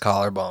meets his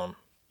collarbone.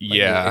 Like,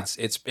 Yeah,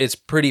 it's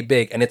pretty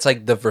big, and it's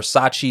like the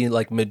Versace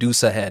like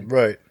Medusa head.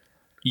 Right.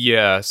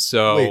 yeah.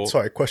 So Wait,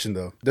 sorry, question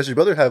though. Does your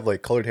brother have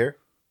like colored hair?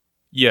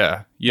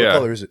 yeah. What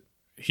color is it?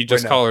 He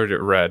just right now? colored it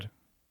red.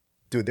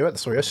 Dude, they were at the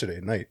store yesterday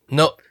at night.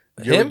 No,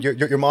 him?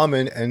 Your mom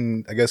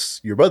and I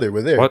guess your brother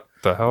were there. What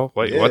the hell?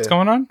 Wait, Yeah. what's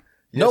going on?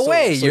 Yeah, No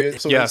way.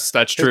 Yes,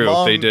 that's his true.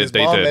 Mom, They did. His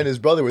They mom did. and his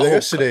brother were there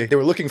yesterday. They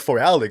were looking for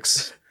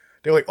Alex.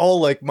 They were like, oh,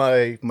 like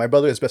my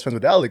brother is best friends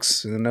with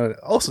Alex, and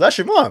so that's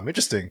your mom.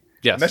 Interesting.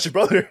 Yes. And that's your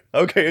brother.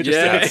 Okay,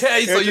 interesting.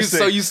 Yeah,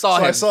 so you saw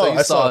him. I saw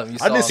him.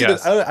 I didn't see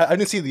Yes. I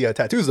didn't see the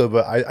tattoos though,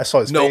 but I saw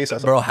his No, face. I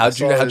saw, bro, how'd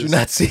you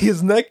not see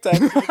his neck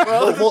tattoo?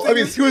 well, I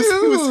mean, he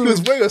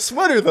was wearing a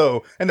sweater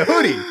though and a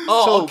hoodie.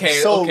 Oh,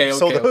 So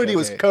the hoodie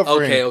was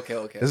covering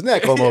Okay. his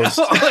neck almost.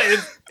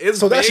 It's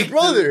So that's your big,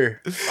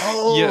 brother.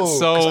 Oh, Yeah,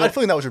 so- 'cause I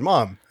feel like that was your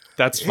mom.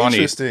 That's funny.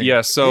 Interesting.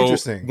 Yeah. So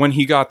Interesting. when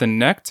he got the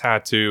neck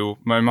tattoo,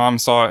 my mom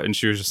saw it and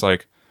she was just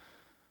like,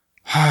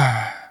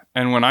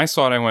 and when I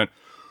saw it, I went,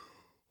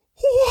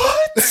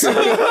 what?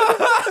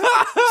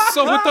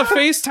 So with the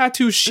face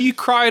tattoo, she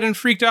cried and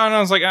freaked out, and I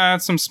was like,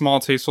 it's some small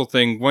tasteful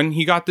thing. When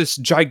he got this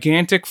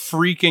gigantic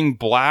freaking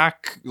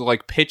black,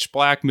 like pitch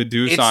black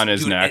Medusa on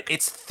his neck.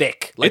 It's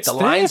thick. Like It's the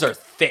lines thick. are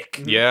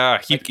thick. Yeah,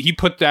 he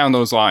put down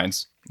those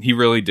lines. He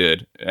really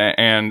did.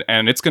 And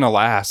it's going to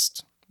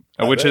last.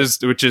 Which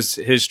is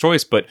his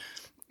choice, but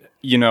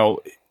you know,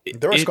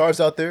 There are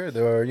scarves out there.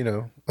 There are,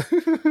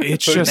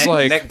 it's just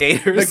neck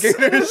gators.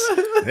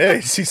 Yeah,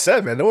 he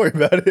said, man, don't worry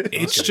about it.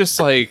 it's just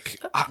like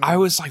I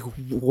was like,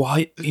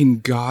 what in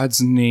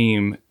God's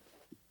name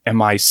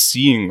am I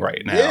seeing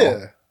right now?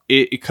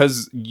 Yeah.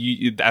 Because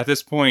at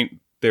this point,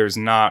 there's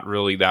not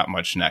really that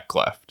much neck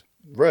left.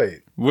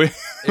 Right. Which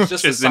It's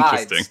just the is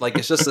sides. interesting. Like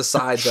it's just the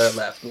sides that are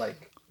left.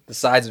 Like the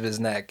sides of his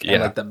neck Yeah.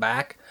 and like the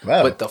back.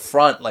 Wow. But the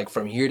front, like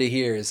from here to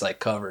here, is like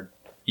covered.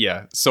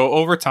 Yeah. So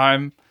over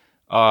time,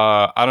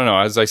 I don't know.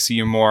 As I see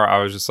him more,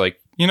 I was just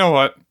like, you know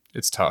what?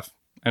 It's tough,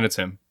 and it's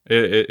him.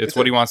 It's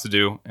what he wants to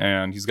do,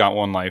 and he's got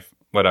one life.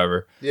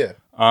 Whatever. Yeah.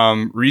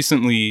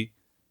 Recently,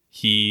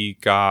 he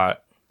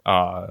got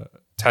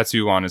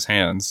tattoo on his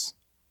hands,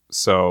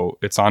 so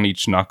it's on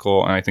each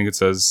knuckle, and I think it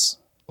says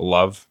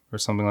 "love" or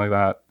something like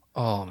that.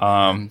 Oh,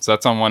 man. So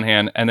that's on one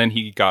hand, and then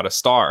he got a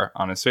star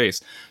on his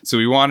face. So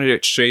he wanted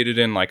it shaded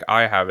in like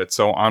I have it.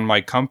 So on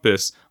my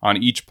compass, on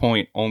each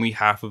point, only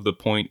half of the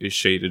point is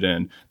shaded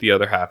in. The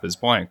other half is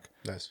blank.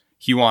 Nice.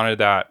 He wanted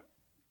that.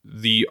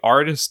 The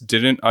artist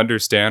didn't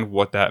understand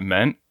what that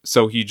meant,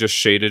 so he just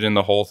shaded in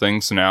the whole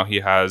thing. So now he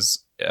has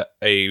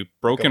a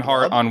broken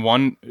heart on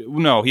one.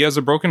 No, he has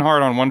a broken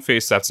heart on one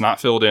face that's not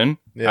filled in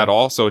at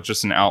all. So it's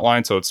just an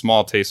outline. So it's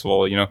small,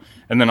 tasteful,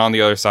 And then on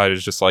the other side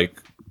is just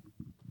like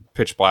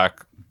pitch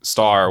black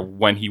star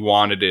when he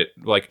wanted it.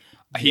 Like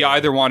he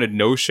either wanted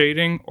no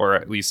shading or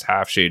at least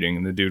half shading,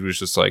 and the dude was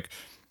just like,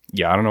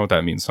 yeah, I don't know what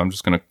that means, so I'm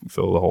just gonna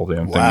fill the whole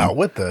damn thing. Wow,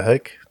 what the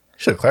heck?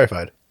 Should have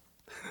clarified.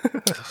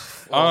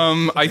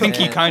 I think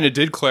he kind of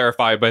did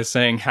clarify by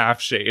saying half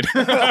shade.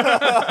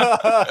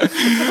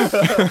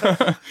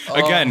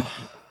 Again,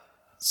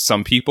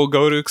 Some people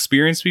go to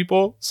experienced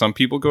people. Some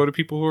people go to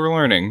people who are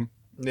learning.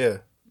 Yeah.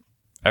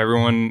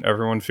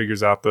 Everyone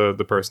figures out the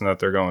person that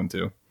they're going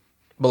to.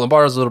 But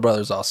Lombardo's little brother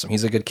is awesome.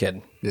 He's a good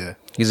kid. Yeah.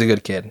 He's a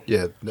good kid.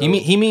 Yeah. No.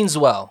 He means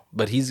well,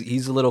 but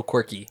he's a little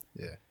quirky.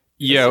 Yeah.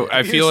 Yeah,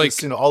 I feel like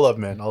just, all love,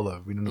 man. All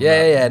love. We don't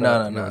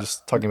know. No.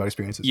 Just talking about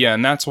experiences. yeah,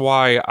 and that's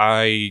why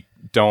I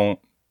don't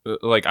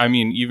like. I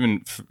mean,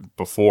 even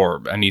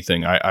before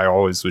anything, I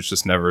always was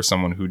just never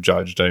someone who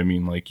judged. I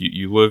mean, like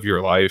you live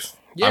your life.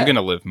 Yeah. I'm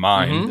gonna live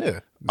mine.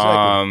 Yeah.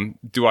 Exactly.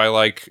 Do I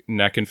like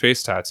neck and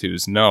face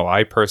tattoos? No,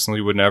 I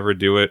personally would never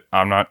do it.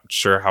 I'm not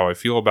sure how I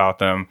feel about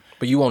them.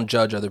 But you won't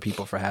judge other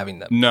people for having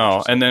them.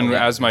 No, and then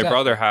Yeah, as my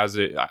brother has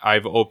it,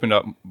 I've opened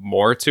up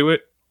more to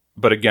it.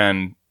 But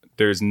again,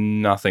 there's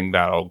nothing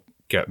that'll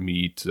get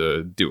me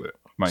to do it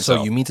myself.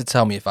 So you mean to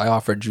tell me if I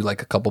offered you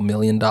like $2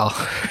 million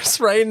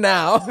right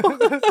now?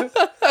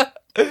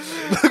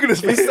 Look at his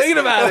face. He's thinking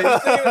about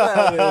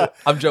it.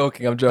 I'm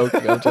joking.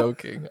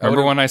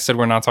 Remember when I said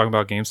we're not talking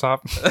about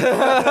GameStop?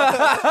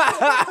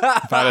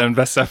 About to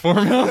invest that $4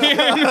 million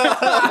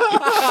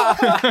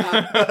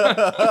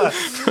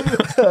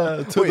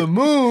to the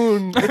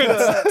moon.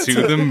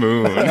 to the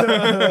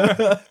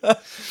moon.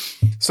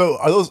 So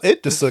are those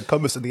it? Just the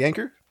compass and the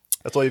anchor?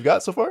 That's all you've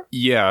got so far?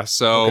 Yeah.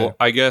 So Okay.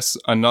 I guess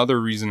another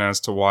reason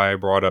as to why I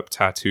brought up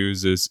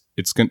tattoos is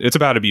it's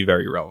about to be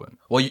very relevant.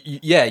 Well,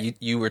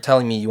 you were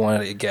telling me you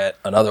wanted to get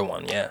another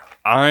one. Yeah.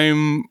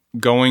 I'm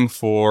going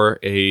for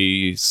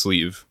a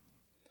sleeve,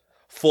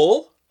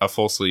 Full? a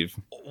full sleeve.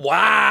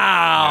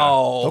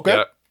 Wow. Okay.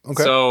 Yeah.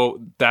 Okay.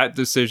 So that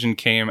decision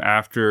came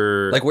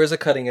after, Like, where's it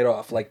cutting it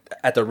off? Like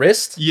at the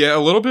wrist? yeah, a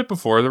little bit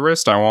before the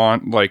wrist. I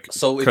want like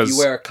So if you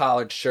wear a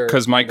collared shirt,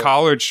 because my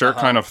collared shirt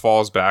Uh-huh. kind of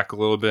falls back a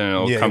little bit and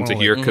it'll Yeah, come you to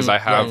wanna here because I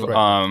have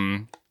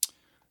right.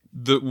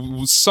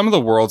 some of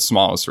the world's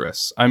smallest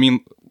wrists. I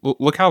mean,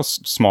 look how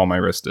small my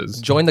wrist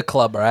is. join the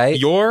club, right?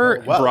 Your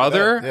Oh, wow,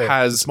 brother yeah,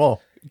 has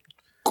small.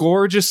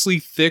 gorgeously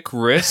thick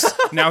wrists.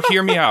 Now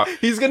hear me out.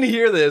 He's gonna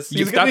hear this.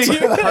 That's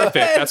perfect.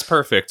 That's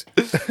perfect.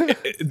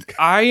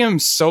 I am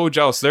so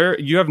jealous.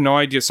 You have no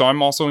idea. So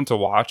I'm also into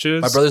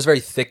watches. My brother's very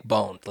thick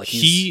boned. Like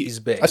he's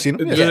big. I've seen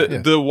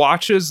him. The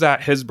watches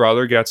that his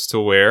brother gets to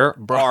wear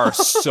are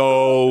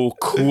so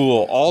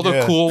cool. All the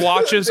Yeah. cool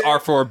watches are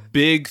for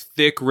big,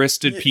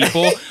 thick-wristed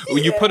people.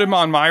 You put them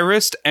on my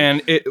wrist,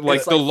 and it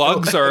like the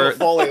lugs are.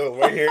 falling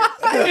over here.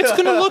 It's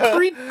gonna look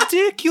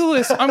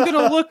ridiculous. I'm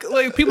gonna look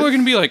like people are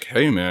gonna be like,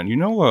 "Hey, man, you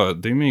know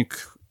they make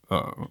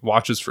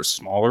watches for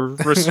smaller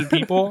wristed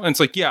people." And it's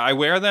like, yeah, I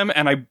wear them,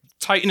 and I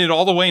tighten it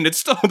all the way, and it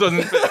still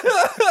doesn't fit.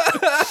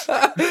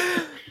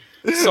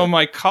 So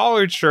my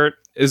collared shirt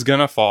is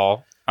gonna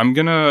fall. I'm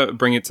gonna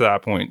bring it to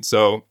that point.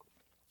 So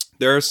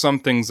there are some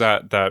things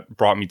that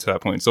brought me to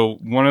that point. So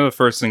one of the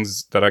first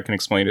things that I can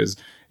explain is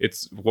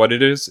it's what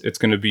it is. It's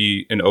gonna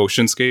be an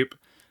oceanscape.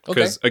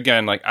 Because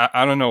again, like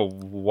I don't know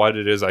what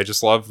it is. I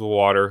just love the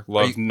water,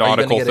 love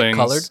nautical gonna get things. It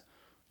colored?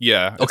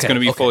 Yeah, it's going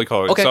to be fully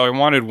colored. Okay. So I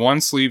wanted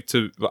one sleeve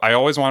I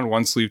always wanted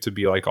one sleeve to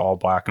be like all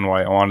black and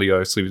white. I wanted the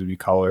other sleeve to be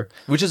color.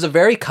 Which is a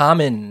very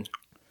common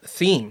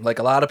theme. Like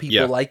a lot of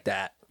people like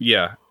that.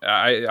 Yeah,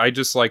 I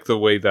just like the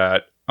way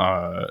that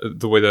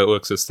it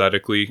looks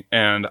aesthetically,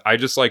 and I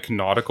just like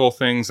nautical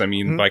things. I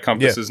mean, my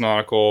compass is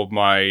nautical,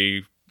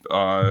 my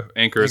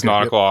anchor is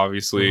nautical,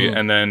 obviously,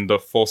 and then the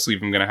full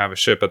sleeve I'm going to have a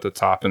ship at the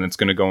top, and it's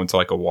going to go into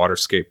like a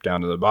waterscape down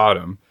to the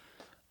bottom.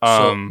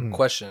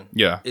 Question.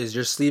 Yeah. Is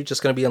your sleeve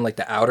just going to be on like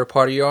the outer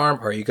part of your arm,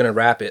 or are you going to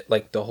wrap it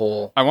like the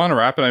whole? I want to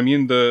wrap it. I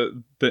mean,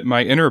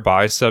 my inner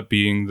bicep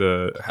being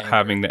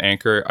having the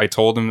anchor. I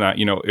told him that,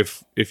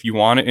 if you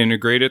want to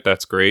integrate it,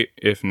 that's great.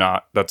 If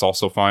not, that's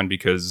also fine,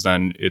 because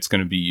then it's going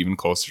to be even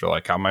closer to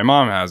like how my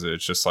mom has it.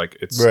 It's just like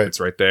it's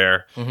right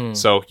there. Mm-hmm.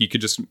 So he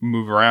could just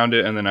move around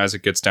it, and then as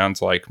it gets down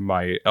to like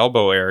my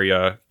elbow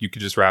area, you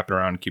could just wrap it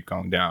around and keep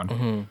going down.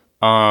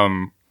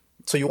 Mm-hmm.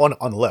 So you want it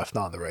on the left,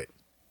 not on the right.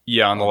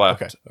 Yeah, on the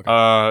left.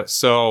 Okay.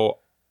 So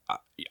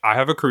I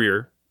have a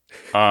career.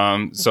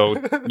 So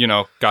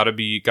gotta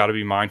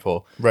be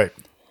mindful. Right.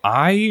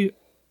 I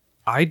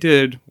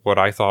did what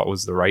I thought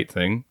was the right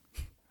thing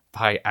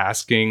by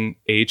asking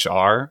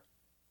HR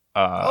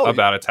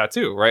about a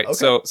tattoo. Right.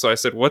 Okay. So I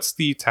said, "What's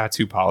the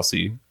tattoo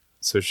policy?"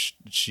 So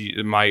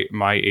my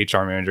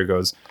HR manager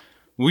goes,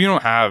 "We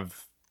don't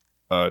have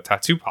a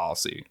tattoo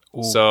policy."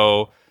 Ooh.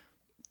 So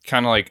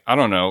kind of like, I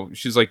don't know.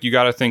 She's like, you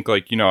got to think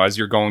like, as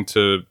you're going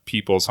to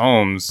people's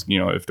homes,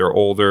 if they're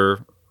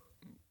older,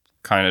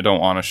 kind of don't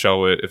want to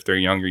show it. If they're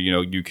younger,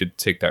 you could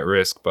take that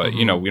risk, but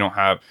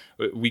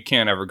we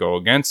can't ever go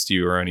against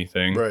you or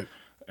anything. Right.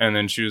 And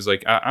then she was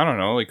like, I don't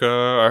know, like,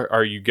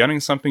 are you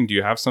getting something? Do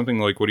you have something?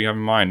 Like, what do you have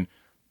in mind?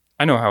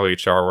 I know how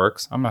HR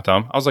works. I'm not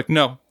dumb. I was like,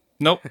 no,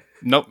 Nope.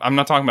 I'm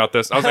not talking about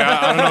this. I was like,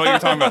 I don't know what you're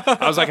talking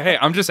about. I was like, hey,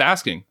 I'm just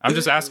asking.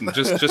 Just I'm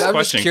questioning.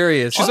 just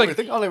curious. She's like,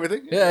 on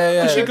everything.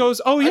 Yeah. she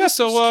goes, oh yeah,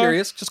 so Just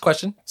curious, just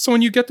question. so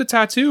when you get the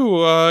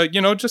tattoo,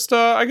 just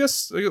I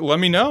guess let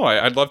me know.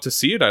 I'd love to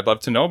see it. I'd love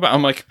to know about.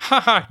 I'm like,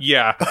 haha,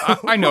 yeah,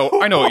 I know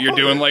what you're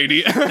doing,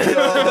 lady.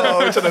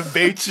 Oh, trying to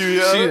bait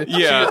you.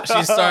 Yo.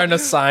 She's starting to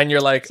sign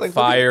your like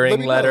firing let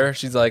me know. letter.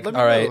 She's like, Let me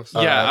all right,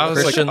 know. Yeah, I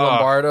was Christian like,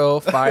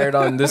 Lombardo fired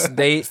on this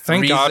date.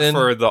 Thank God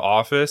for The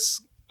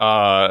Office.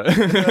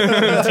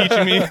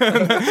 Teaching me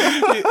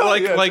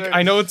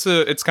I know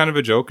it's kind of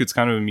a joke, it's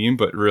kind of a meme,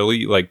 but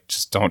really like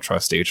just don't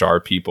trust HR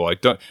people.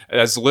 Like don't,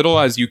 as little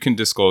as you can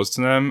disclose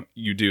to them,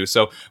 you do.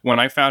 So when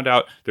I found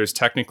out there's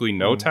technically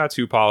no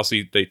tattoo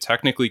policy, they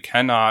technically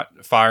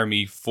cannot fire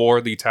me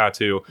for the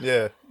tattoo.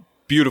 Yeah.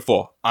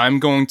 Beautiful. I'm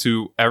going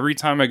to, every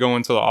time I go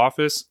into the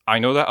office, I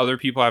know that other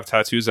people have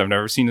tattoos. I've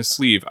never seen a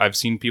sleeve. I've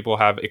seen people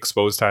have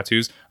exposed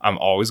tattoos. I'm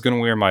always going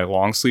to wear my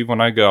long sleeve when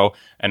I go.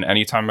 And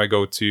anytime I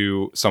go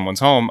to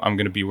someone's home, I'm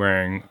going to be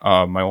wearing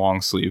my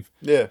long sleeve.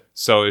 Yeah.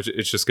 So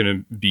it's just going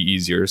to be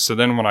easier. So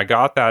then when I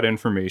got that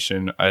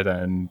information, I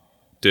then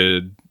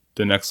did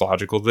the next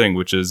logical thing,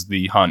 which is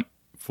the hunt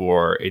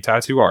for a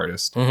tattoo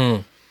artist.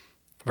 Mm-hmm.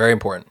 Very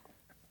important.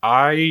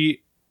 I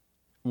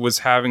was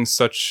having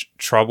such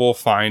trouble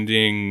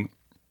finding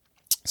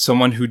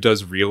someone who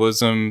does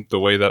realism the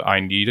way that I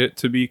need it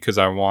to be, because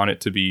I want it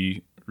to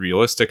be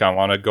realistic. I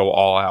want to go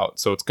all out.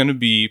 So it's going to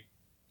be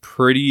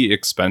pretty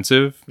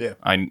expensive. Yeah.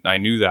 I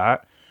knew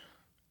that.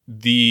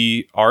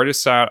 The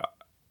artists that,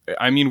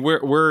 I mean,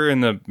 we're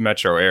in the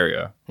metro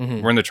area.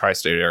 Mm-hmm. We're in the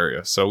tri-state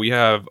area. So we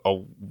have a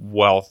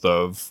wealth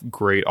of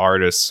great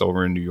artists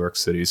over in New York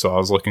City. So I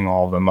was looking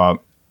all of them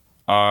up.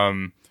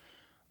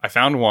 I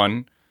found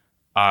one.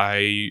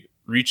 I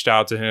reached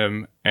out to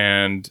him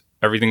and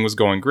everything was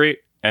going great.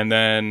 And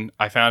then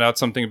I found out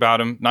something about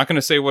him. Not going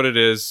to say what it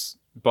is,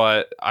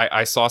 but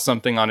I saw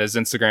something on his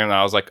Instagram and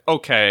I was like,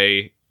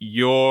 okay,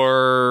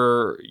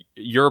 you're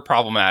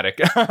problematic.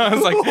 I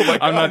was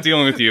like, I'm not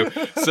dealing with you.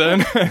 So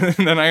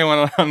then I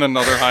went on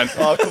another hunt.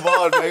 Oh, come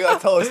on, man. You gotta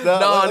tell us now.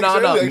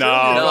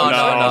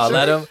 No.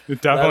 Let him.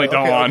 Definitely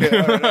don't want.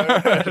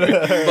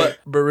 Okay.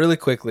 But really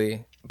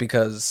quickly,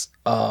 because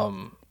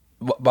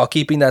while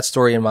keeping that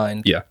story in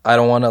mind, yeah, I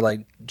don't want to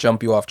like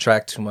jump you off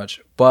track too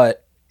much,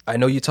 but I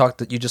know you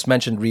just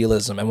mentioned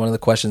realism, and one of the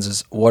questions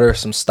is, what are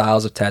some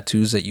styles of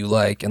tattoos that you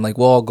like? And like,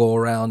 we'll all go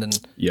around and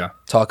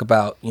talk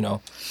about,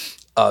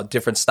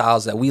 different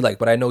styles that we like,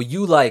 but I know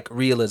you like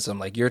realism.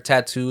 Like your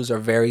tattoos are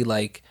very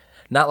like,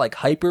 not like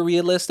hyper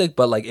realistic,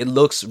 but like it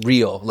looks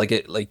real. Like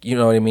it, like, you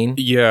know what I mean?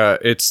 Yeah.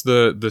 It's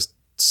the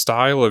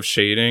style of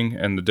shading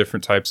and the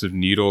different types of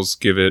needles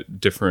give it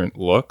different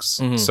looks.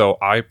 Mm-hmm. So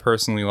I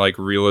personally like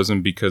realism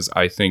because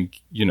I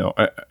think,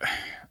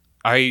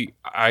 I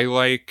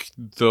like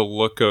the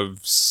look of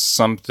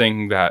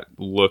something that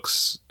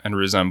looks and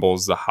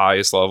resembles the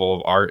highest level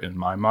of art in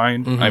my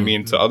mind. Mm-hmm. I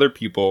mean, to other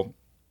people,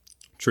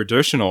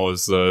 traditional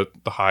is the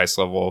highest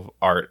level of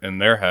art in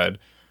their head.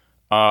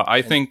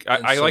 I think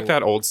I like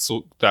that old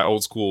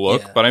school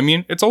look, but I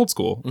mean, it's old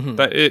school. Mm-hmm.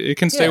 That it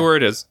can stay where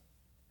it is.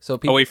 So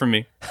away from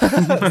me.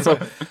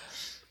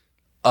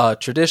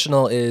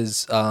 Traditional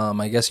is,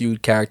 I guess you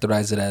would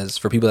characterize it as,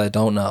 for people that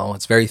don't know,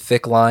 it's very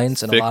thick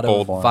lines and a lot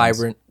of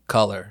vibrant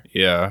color.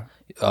 Yeah.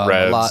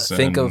 A lot.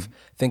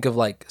 Think of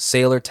like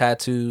sailor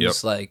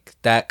tattoos, like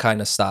that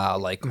kind of style,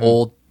 like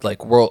old,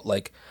 like world,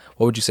 like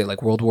what would you say,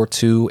 like World War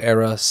II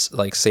era,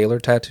 like sailor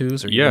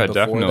tattoos? Or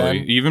definitely. Then?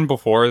 Even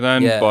before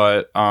then,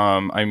 but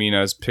I mean,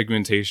 as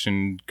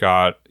pigmentation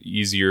got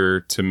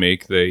easier to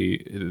make,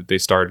 they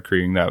started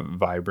creating that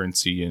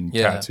vibrancy in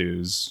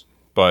tattoos.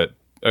 But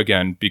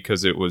again,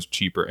 because it was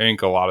cheaper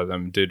ink, a lot of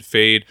them did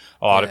fade.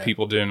 A lot of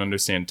people didn't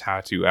understand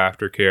tattoo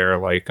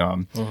aftercare, like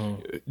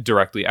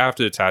directly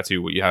after the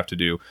tattoo, what you have to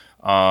do.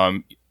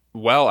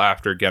 Well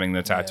after getting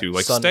the tattoo,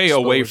 like stay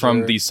away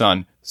from the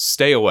sun.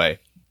 Stay away.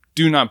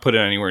 Do not put it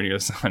anywhere near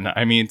the sun.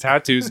 I mean,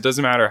 tattoos,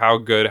 doesn't matter how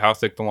good, how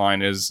thick the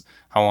line is,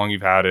 how long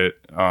you've had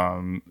it.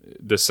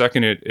 The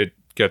second it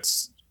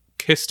gets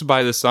kissed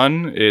by the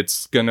sun,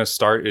 it's going to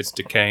start its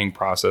decaying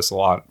process a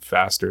lot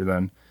faster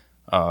than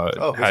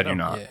had you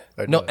not.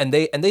 Yeah. No, and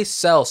they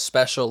sell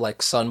special like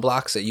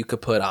sunblocks that you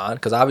could put on,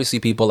 because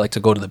obviously people like to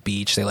go to the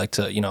beach. They like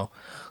to,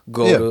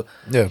 go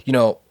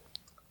to,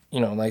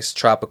 nice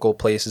tropical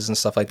places and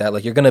stuff like that.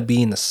 Like you're going to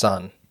be in the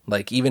sun.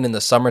 Like even in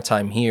the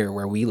summertime here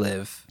where we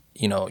live,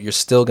 you're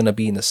still going to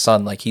be in the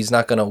sun. Like he's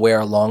not going to wear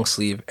a long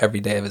sleeve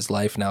every day of his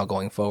life now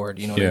going forward.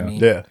 You know what I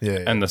mean? Yeah.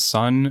 And the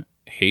sun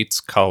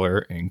hates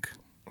color ink.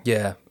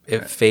 Yeah.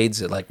 It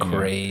fades it like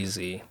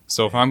crazy.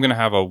 So if I'm going to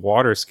have a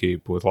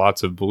waterscape with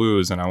lots of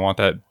blues and I want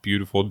that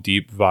beautiful,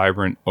 deep,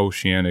 vibrant,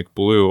 oceanic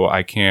blue,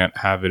 I can't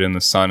have it in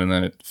the sun and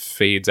then it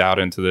fades out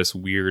into this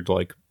weird,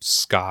 like,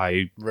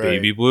 sky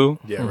baby blue.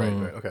 Yeah, right.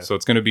 Okay. So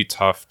it's going to be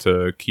tough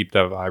to keep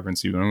that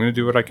vibrancy, but I'm going to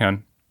do what I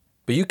can.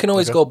 But you can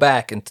always go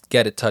back and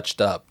get it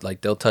touched up.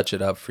 Like, they'll touch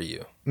it up for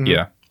you.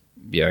 Mm-hmm.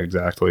 Yeah,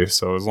 exactly.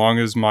 So as long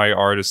as my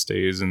artist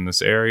stays in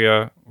this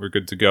area, we're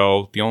good to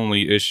go. The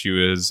only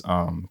issue is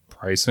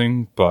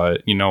pricing,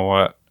 but you know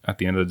what? At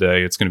the end of the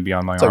day, it's going to be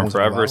on my arm once in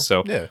a forever. while.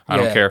 So Yeah. I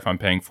don't Yeah. care if I'm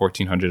paying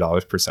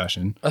 $1,400 per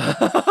session.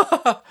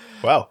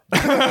 Wow.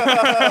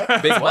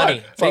 Big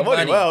money. Big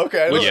money. Wow.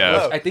 Okay.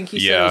 Yeah. I think he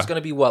said it was going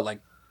to be what, like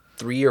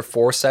 3 or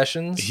 4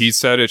 sessions? He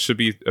said it should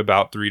be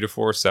about 3 to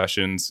 4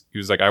 sessions. He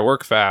was like, I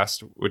work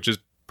fast, which is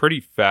pretty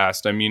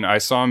fast. I mean, I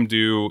saw him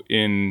do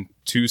in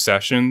 2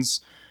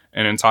 sessions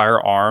an entire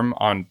arm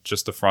on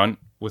just the front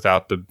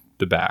without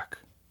the back.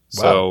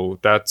 Wow. So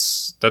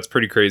that's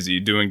pretty crazy.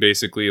 Doing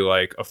basically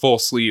like a full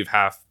sleeve,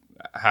 half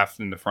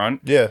in the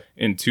front,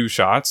 in 2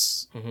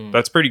 shots.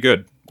 That's pretty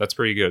good. That's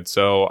pretty good.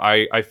 So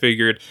I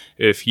figured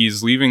if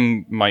he's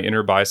leaving my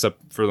inner bicep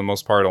for the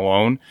most part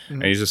alone,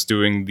 and he's just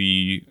doing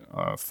the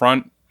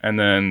front and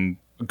then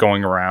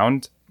going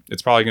around,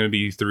 it's probably going to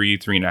be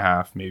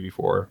 3.5, maybe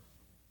 4.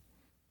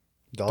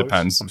 Dollars?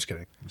 Depends. I'm just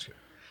kidding.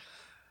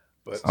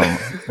 But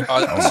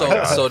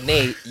So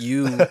Nate,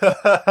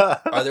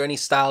 are there any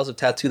styles of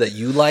tattoo that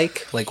you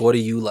like? Like, what do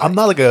you like? I'm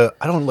not like I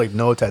don't like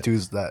know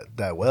tattoos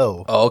that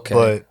well. Oh,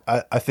 okay.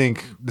 But I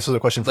think this is a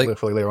question for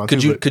later on.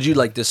 Could you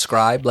like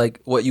describe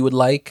like what you would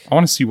like? I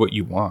want to see what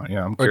you want.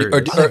 Yeah, I'm curious. I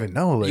don't even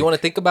know. Like, You want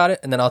to think about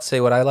it and then I'll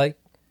say what I like?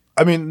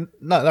 I mean,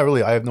 not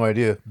really. I have no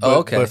idea. But,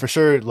 okay. But for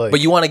sure, like.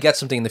 But you want to get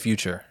something in the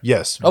future?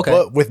 Yes. Okay.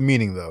 But with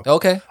meaning though.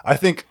 Okay. I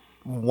think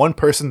one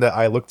person that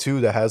I look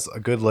to that has a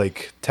good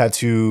like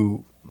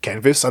tattoo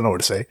canvas, I don't know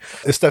what to say,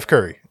 is Steph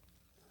Curry.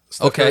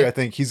 Steph Curry, I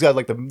think he's got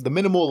like the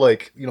minimal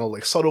like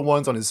like subtle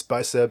ones on his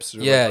biceps. Or,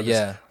 Yeah, like, on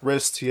his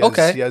wrist. He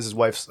has his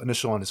wife's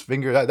initial on his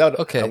finger. That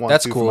Okay, I want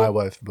that's to cool. for my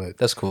wife, but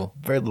That's cool.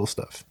 very little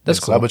stuff. That's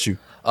So cool. how about you?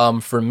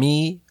 For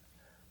me,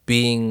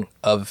 being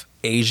of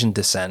Asian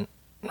descent,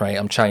 right?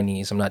 I'm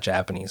Chinese. I'm not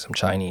Japanese. I'm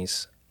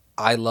Chinese.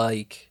 I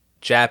like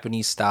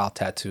Japanese style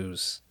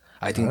tattoos.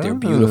 I think they're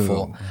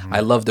beautiful.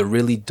 I love the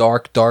really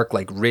dark,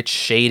 like rich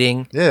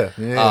shading. Yeah.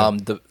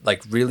 The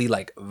like really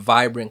like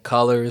vibrant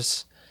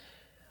colors.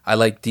 I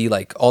like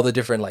all the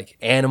different like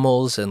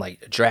animals and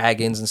like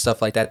dragons and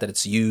stuff like that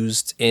it's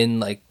used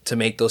in like to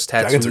make those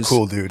tattoos. Dragons are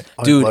cool, dude.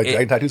 Dude, like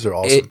dragon tattoos are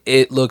awesome.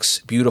 It looks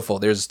beautiful.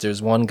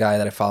 There's one guy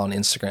that I follow on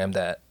Instagram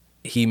that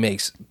he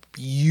makes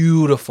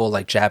beautiful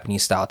like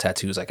Japanese style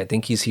tattoos. Like I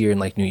think he's here in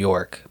like New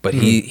York, but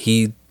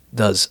he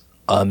does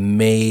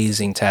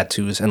amazing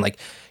tattoos and like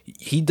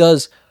he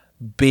does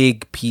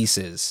big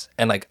pieces.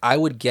 And like I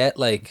would get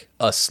like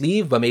a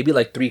sleeve, but maybe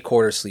like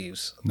 3/4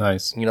 sleeves.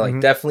 Nice. You know,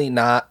 like definitely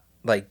not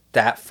like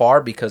that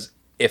far because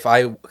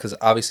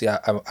obviously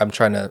I'm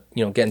trying to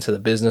get into the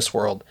business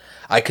world.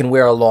 I can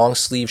wear a long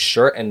sleeve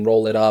shirt and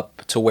roll it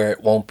up to where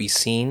it won't be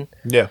seen.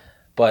 Yeah.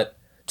 But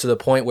to the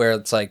point where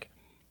it's like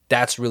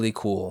that's really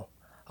cool.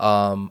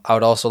 I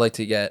would also like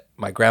to get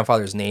my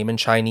grandfather's name in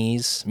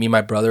Chinese. Me and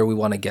my brother, we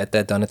want to get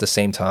that done at the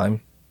same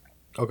time.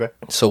 Okay.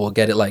 So we'll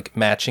get it like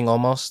matching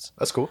almost.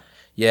 That's cool.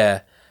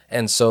 Yeah.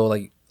 And so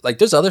like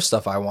there's other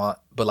stuff I want,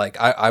 but like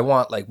I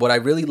want like what I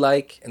really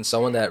like and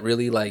someone that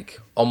really like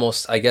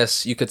almost, I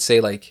guess you could say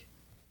like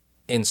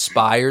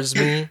inspires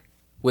me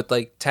with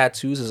like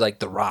tattoos is like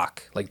The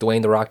Rock, like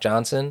Dwayne The Rock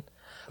Johnson,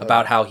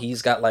 about how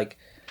he's got like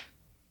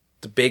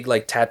the big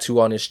like tattoo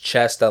on his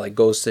chest that like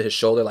goes to his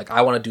shoulder. Like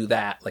I want to do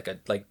that, like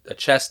a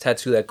chest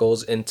tattoo that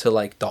goes into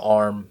like the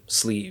arm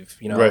sleeve,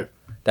 Right.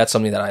 That's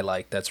something that I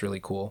like. That's really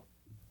cool.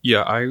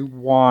 Yeah, I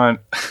want.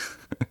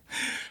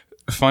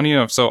 Funny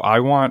enough, so I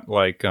want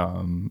like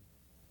an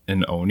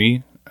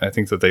Oni. I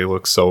think that they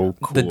look so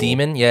cool. The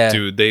demon, yeah,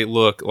 dude, they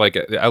look like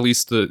at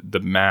least the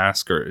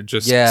mask or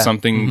just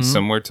something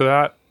similar to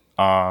that.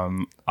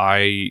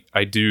 I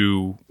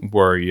do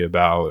worry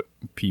about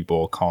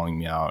people calling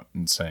me out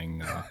and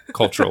saying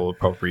cultural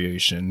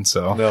appropriation.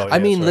 So No, I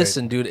mean, right.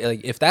 listen, dude,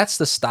 like if that's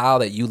the style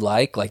that you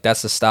like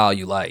that's the style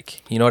you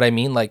like. You know what I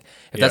mean? Like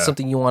if that's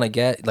something you want to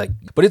get, like,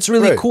 but it's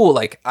really cool.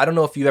 Like I don't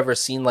know if you've ever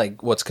seen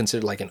like what's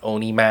considered like an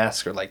Oni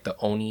mask or like the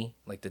Oni,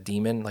 like the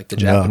demon, like the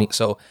Japanese.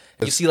 So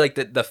you see like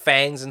the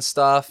fangs and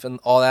stuff and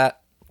all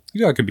that.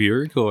 you got a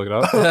computer, you can look it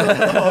up.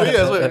 Oh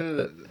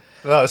yeah.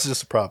 No, this is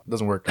just a prop. It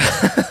doesn't work.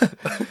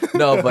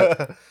 No,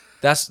 but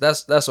that's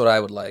what I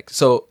would like.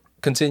 So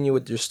continue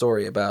with your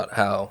story about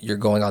how you're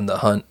going on the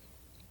hunt.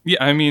 Yeah,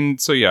 I mean,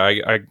 so yeah,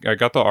 I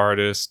got the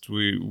artist.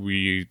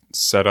 We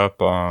set up.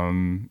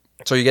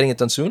 So you're getting it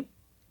done soon?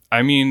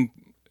 I mean,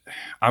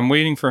 I'm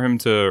waiting for him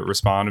to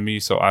respond to me,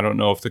 so I don't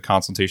know if the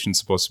consultation's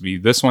supposed to be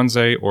this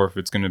Wednesday or if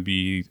it's going to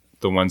be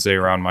the Wednesday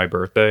around my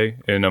birthday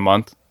in a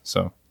month.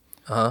 So,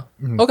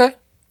 Okay,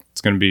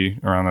 it's going to be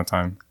around that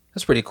time.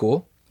 that's pretty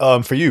cool.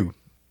 For you,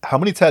 how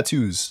many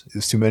tattoos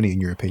is too many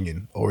in your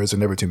opinion, or is there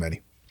never too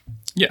many?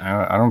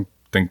 Yeah, I don't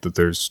think that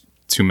there's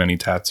too many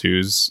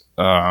tattoos.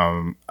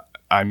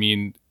 I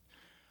mean,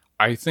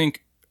 I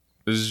think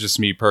this is just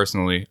me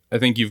personally. I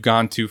think you've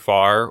gone too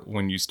far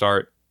when you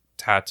start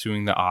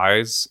tattooing the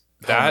eyes.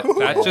 That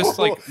just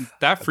like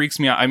that freaks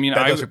me out. I mean,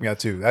 That does freak me out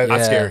too.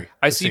 That's scary.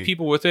 I see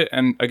people with it,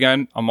 and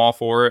again, I'm all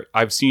for it.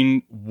 I've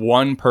seen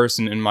one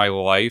person in my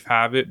life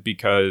have it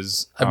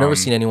because I've never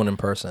seen anyone in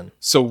person.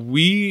 So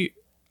we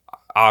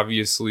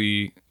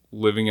obviously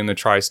living in the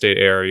tri-state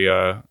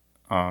area,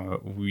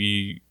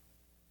 we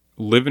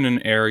live in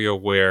an area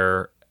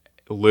where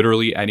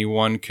literally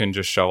anyone can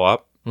just show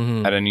up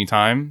at any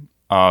time.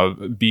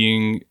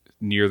 Being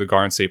near the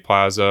Garden State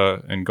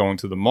Plaza and going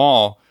to the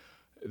mall,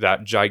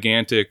 that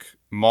gigantic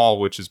mall,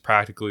 which is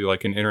practically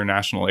like an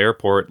international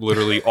airport,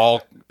 literally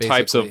all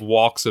types of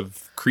walks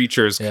of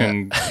creatures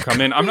can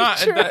come in. I'm not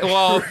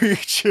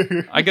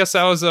creature. I guess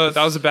that was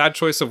a bad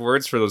choice of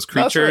words for those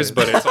creatures,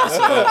 but it's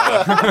also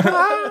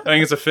I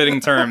think it's a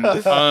fitting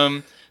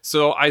term.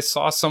 So I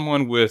saw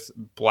someone with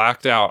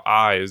blacked out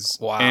eyes,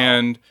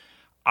 and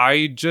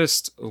I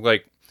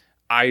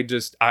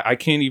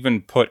can't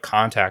even put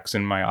contacts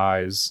in my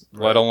eyes,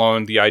 let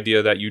alone the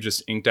idea that you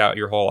just inked out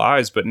your whole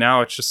eyes. But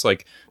now it's just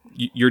like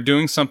you're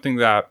doing something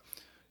that,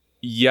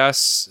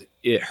 yes,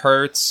 it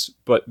hurts,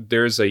 but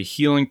there's a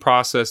healing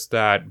process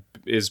that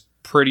is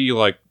pretty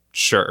like,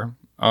 sure.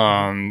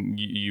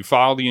 You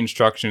follow the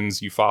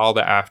instructions, you follow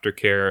the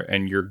aftercare,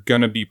 and you're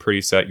going to be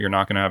pretty set. You're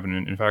not going to have an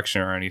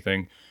infection or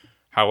anything.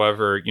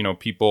 However,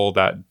 people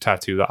that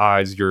tattoo the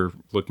eyes, you're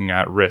looking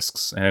at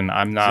risks, and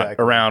I'm not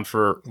around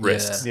for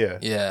risks.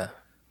 Yeah.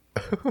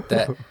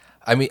 That,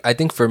 I mean, I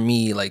think for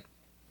me, like,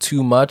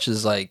 too much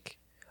is like,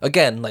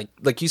 again,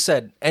 like you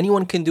said,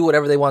 anyone can do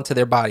whatever they want to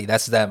their body.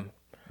 That's them.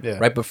 Yeah.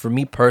 Right. But for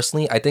me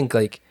personally, I think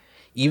like,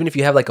 even if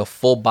you have like a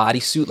full body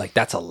suit, like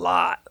that's a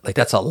lot. Like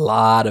that's a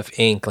lot of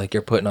ink like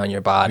you're putting on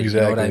your body.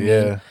 Exactly, you know what I mean?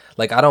 Yeah.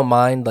 Like I don't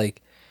mind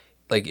like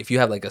if you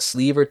have like a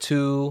sleeve or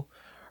two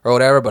or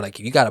whatever, but like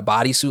if you got a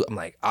bodysuit, I'm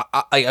like,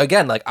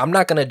 again, like I'm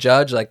not gonna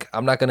judge, like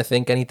I'm not gonna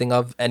think anything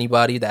of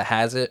anybody that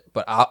has it,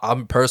 but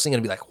I'm personally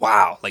gonna be like,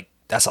 wow, like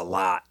that's a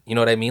lot. You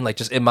know what I mean? Like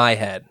just in my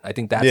head, I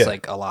think that's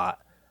like a lot.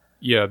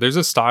 Yeah, there's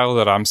a style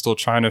that I'm still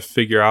trying to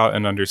figure out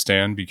and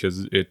understand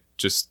because it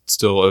just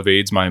still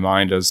evades my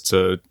mind as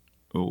to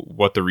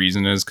what the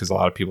reason is. Because a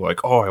lot of people are like,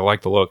 oh, I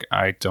like the look.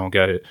 I don't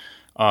get it.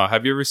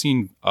 Have you ever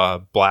seen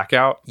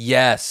Blackout?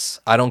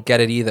 Yes, I don't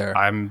get it either.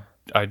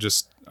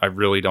 I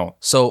really don't.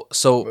 So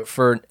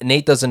for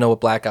Nate doesn't know what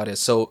blackout is.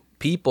 So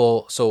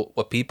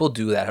what people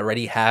do that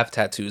already have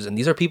tattoos, and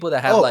these are people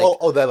that have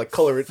that like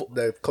color it,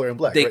 the color in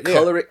black. They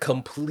color it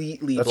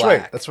completely That's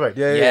black. Right. That's right.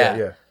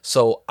 Yeah.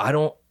 So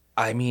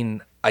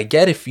I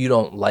get if you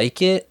don't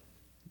like it,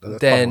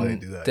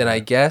 then I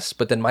guess.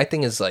 But then my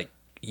thing is like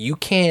you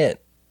can't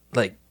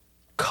like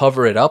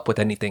cover it up with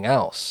anything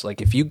else.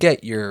 Like if you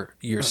get your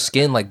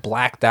skin like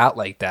blacked out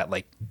like that,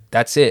 like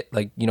that's it.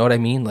 Like you know what I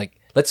mean? Like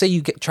let's say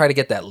you try to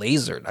get that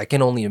lasered. I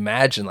can only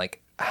imagine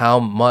like how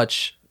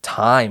much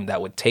time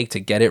that would take to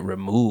get it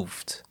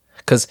removed.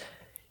 Because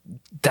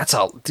it's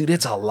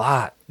a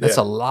lot. That's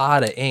a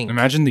lot of ink.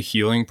 Imagine the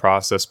healing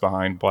process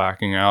behind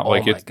blacking out.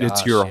 Like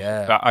it's your.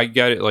 Yeah. I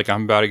get it. Like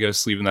I'm about to get a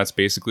sleeve, and that's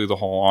basically the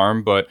whole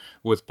arm. But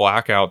with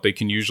blackout, they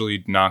can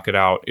usually knock it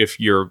out if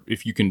you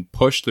can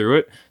push through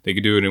it. They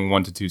could do it in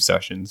 1 to 2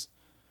 sessions.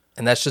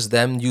 And that's just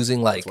them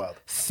using like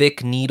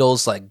thick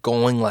needles, like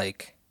going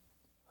like.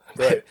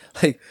 Right.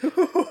 Like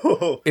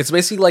it's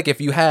basically like if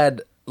you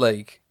had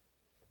like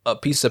a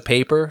piece of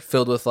paper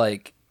filled with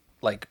like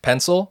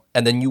pencil,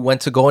 and then you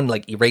went to go and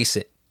like erase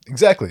it.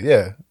 Exactly.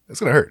 Yeah, it's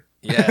gonna hurt.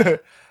 Yeah.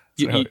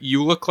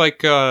 You look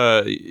like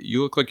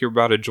you're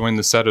about to join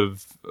the set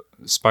of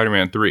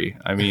Spider-Man 3.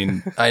 I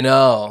mean, I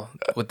know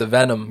with the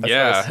Venom.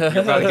 Yeah,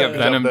 you're about to get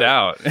venomed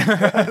out.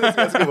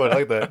 That's a good one. I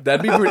like that.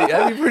 That'd be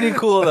pretty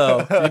cool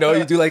though. You know,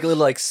 you do like a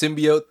little like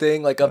symbiote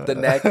thing like up the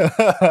neck.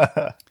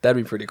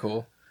 That'd be pretty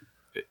cool.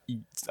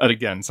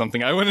 Again,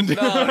 something I wouldn't do.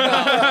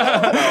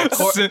 No.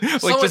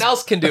 Someone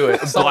else can do it.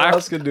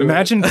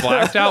 Imagine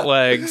blacked out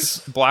legs,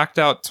 blacked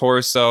out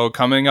torso,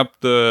 coming up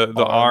the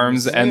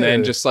arms, and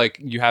then just like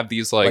you have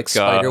these like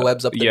spider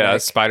webs up the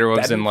neck. Spider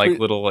webs and like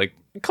little like.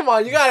 Come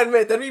on, you gotta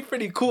admit that'd be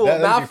pretty cool.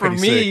 Not for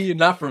me,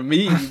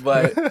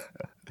 but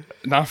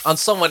on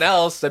someone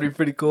else, that'd be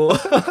pretty cool.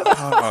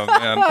 Oh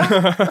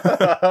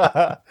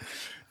man.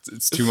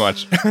 It's too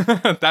much.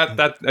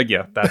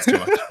 That's too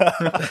much.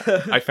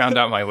 I found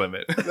out my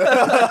limit.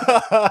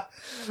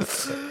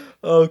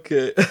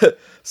 Okay.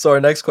 So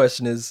our next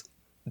question is,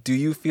 do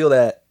you feel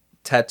that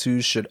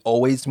tattoos should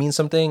always mean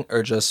something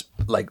or just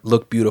like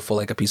look beautiful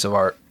like a piece of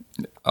art?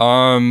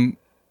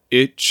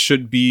 It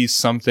should be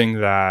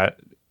something that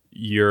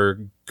you're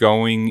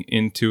going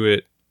into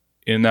it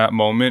in that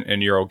moment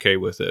and you're okay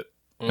with it.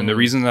 Mm-hmm. And the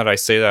reason that I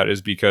say that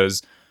is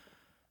because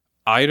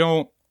I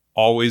don't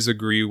always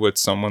agree with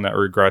someone that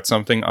regrets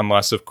something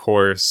unless of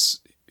course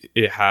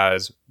it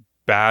has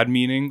bad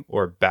meaning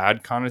or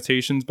bad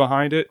connotations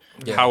behind it.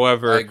 Yeah,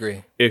 however, I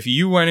agree. If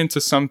you went into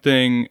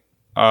something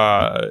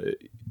and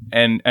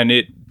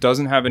it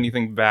doesn't have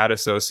anything bad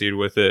associated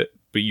with it,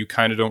 but you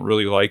kind of don't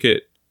really like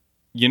it,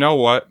 you know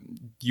what?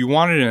 You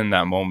wanted it in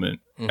that moment.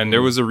 Mm-hmm. And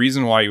there was a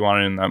reason why you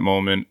wanted it in that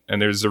moment. And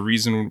there's a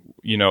reason,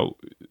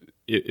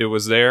 it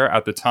was there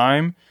at the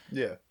time.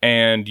 Yeah.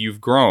 And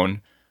you've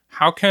grown.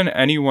 How can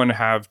anyone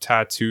have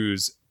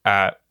tattoos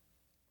at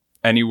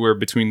anywhere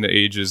between the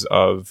ages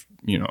of,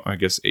 I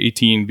guess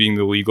 18 being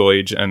the legal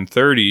age and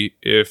 30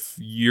 if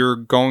you're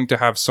going to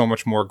have so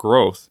much more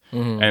growth?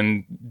 Mm-hmm.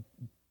 And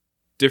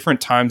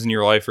different times in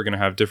your life are going to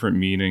have different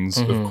meanings.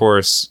 Mm-hmm. Of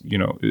course,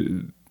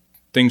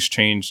 things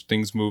change,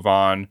 things move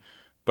on.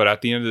 But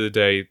at the end of the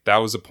day, that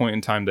was a point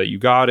in time that you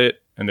got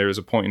it. And there was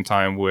a point in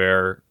time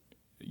where,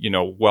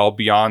 well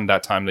beyond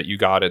that time that you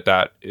got it,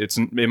 that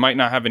it might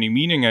not have any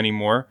meaning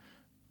anymore.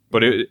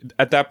 But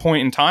at that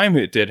point in time,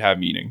 it did have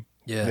meaning.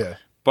 Yeah.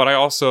 But I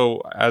also,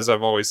 as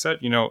I've always said,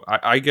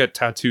 I get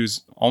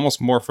tattoos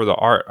almost more for the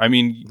art. I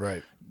mean,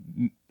 Right.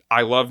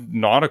 I love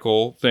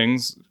nautical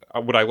things.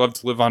 Would I love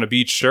to live on a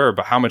beach? Sure.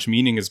 But how much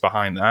meaning is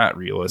behind that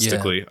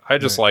realistically? I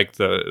just like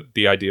the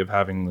idea of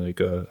having like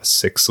a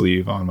 6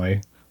 sleeve on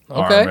my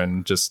arm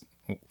and just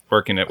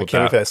working it with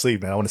Can't wait for that. that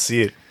sleeve, man. I want to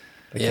see it.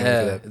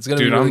 It's gonna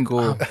be really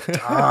cool.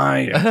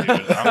 I'm dying, dude.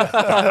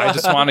 I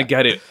just want to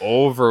get it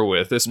over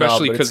with,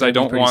 especially because I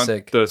don't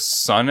want the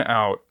sun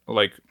out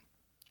like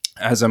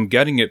as I'm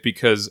getting it,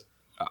 because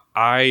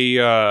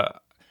I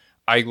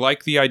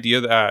like the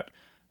idea that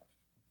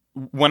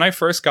when I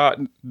first got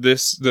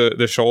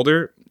the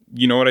shoulder,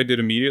 you know what I did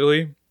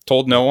immediately?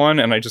 Told no one,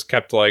 and I just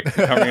kept like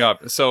covering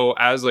up. So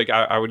as like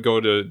I would go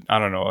to, I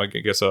don't know, like I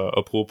guess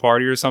a pool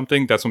party or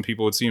something, that's when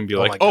people would see and be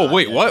like, "Oh,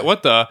 wait,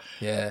 what the?"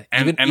 Yeah,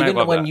 and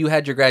even when you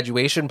had your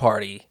graduation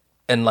party,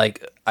 and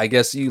like I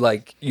guess you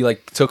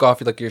took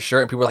off like your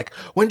shirt, and people were like,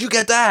 "When'd you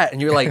get that?" And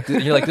you're like,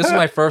 "This is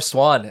my first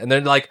one," and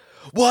they're like,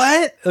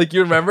 "What?" Like,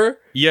 you remember?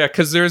 Yeah,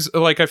 because there's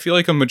like I feel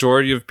like a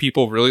majority of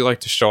people really like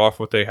to show off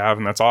what they have,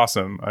 and that's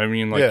awesome. I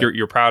mean, like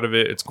you're proud of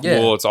it, it's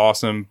cool, it's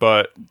awesome.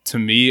 But to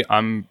me,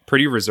 I'm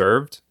pretty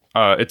reserved.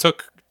 It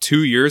took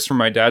 2 years for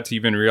my dad to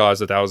even realize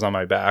that was on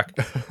my back,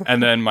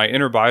 and then my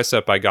inner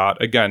bicep I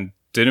got again.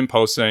 Didn't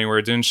post it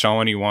anywhere, didn't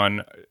show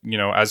anyone.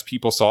 As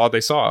people saw,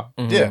 they saw.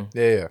 Mm-hmm.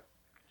 Yeah.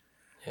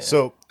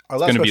 So our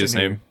last gonna question be his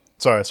here, name.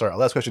 Sorry. Our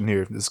last question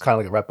here. This is kind of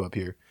like a wrap up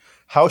here.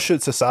 How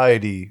should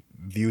society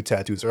view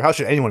tattoos, or how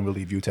should anyone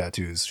really view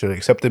tattoos? Should they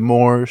accept it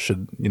more? How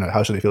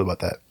should they feel about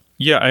that?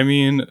 Yeah, I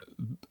mean,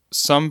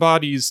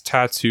 somebody's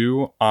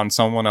tattoo on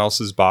someone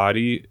else's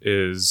body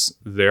is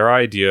their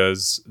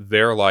ideas,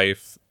 their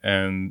life,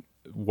 and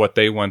what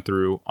they went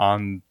through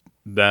on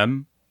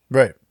them.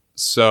 Right.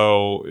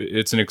 So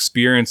it's an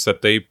experience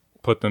that they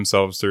put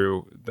themselves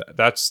through.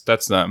 That's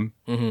them.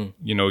 Mm-hmm.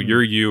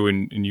 You're you,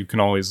 and you can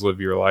always live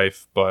your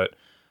life. But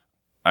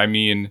I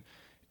mean,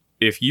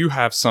 if you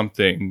have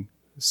something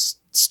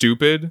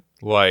stupid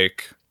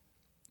like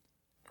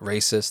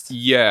racist,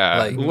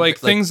 like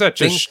things that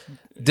just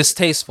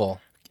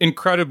distasteful,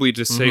 incredibly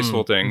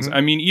distasteful things.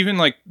 I mean, even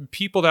like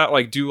people that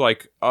like do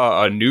like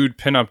a nude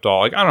pinup doll,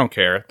 like I don't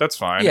care, that's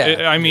fine.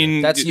 I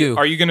mean, that's you.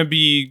 Are you gonna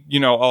be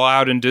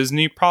allowed in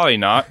Disney? Probably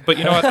not. But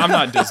you know what, I'm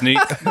not Disney.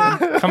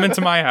 Come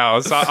into my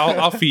house,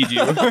 I'll feed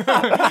you.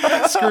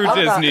 Screw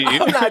Disney.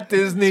 I'm not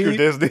Disney. Screw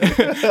Disney.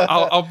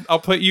 I'll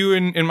put you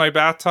in my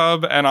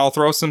bathtub, and I'll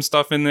throw some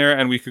stuff in there,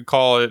 and we could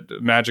call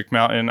it Magic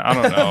Mountain. I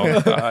don't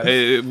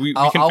know. We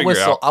can figure it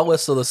out. I'll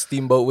whistle the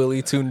Steamboat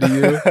Willie tune to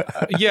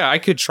you. Yeah, I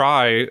could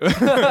try.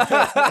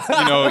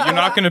 You're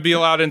not going to be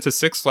allowed into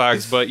Six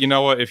Flags, but you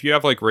know what? If you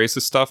have like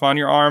racist stuff on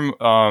your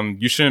arm,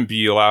 you shouldn't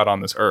be allowed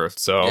on this earth.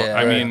 So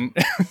I mean,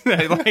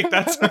 like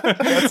that's a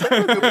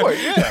good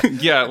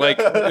point. Yeah, like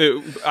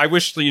I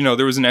wish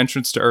there was an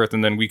entrance to Earth,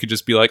 and then we could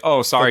just be like,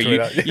 oh, sorry,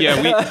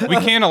 we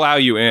can't allow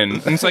you in.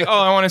 And it's like, oh,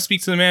 I want to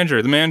speak to the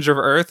manager of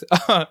Earth.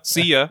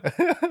 See ya.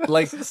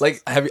 like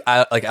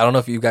I don't know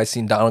if you guys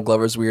seen Donald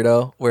Glover's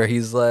Weirdo, where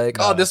he's like,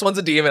 oh, this one's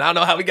a demon. I don't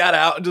know how he got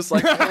out, and just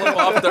like pull him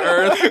off the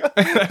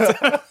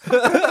Earth.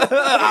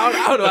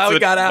 I don't know how he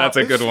got out. That's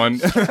a good one.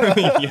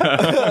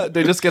 Yeah.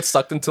 They just get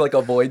sucked into like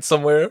a void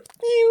somewhere.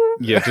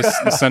 Yeah,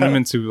 just send them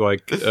into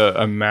like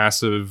a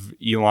massive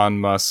Elon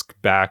Musk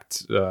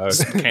backed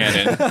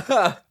cannon.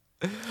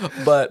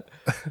 But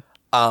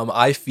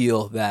I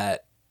feel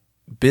that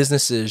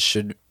businesses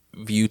should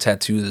view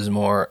tattoos as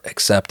more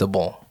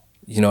acceptable.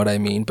 You know what I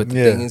mean? But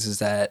the thing is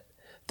that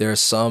there are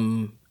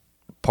some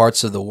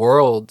parts of the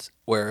world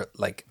where,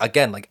 like,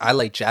 again, like I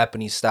like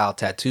Japanese style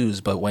tattoos,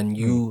 but when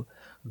you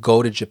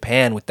go to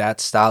Japan with that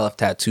style of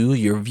tattoo,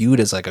 you're viewed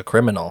as like a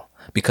criminal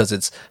because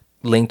it's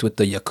linked with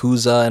the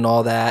Yakuza and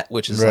all that,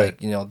 which is like,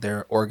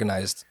 they're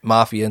organized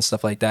mafia and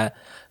stuff like that.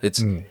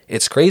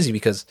 It's crazy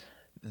because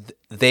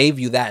they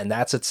view that in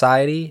that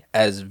society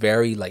as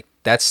very like,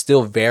 that's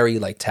still very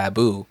like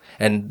taboo.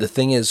 And the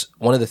thing is,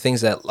 one of the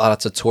things that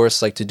lots of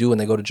tourists like to do when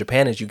they go to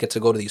Japan is you get to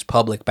go to these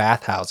public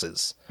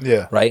bathhouses.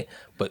 Yeah. Right?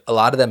 But a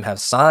lot of them have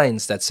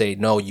signs that say,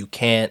 no, you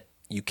can't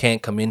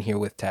come in here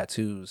with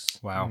tattoos.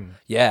 Wow.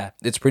 Yeah,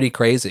 it's pretty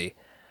crazy.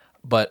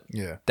 But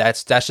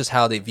that's just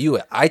how they view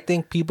it. I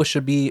think people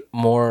should be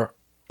more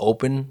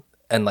open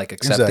and like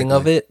accepting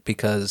of it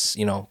because,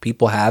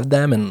 people have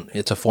them and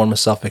it's a form of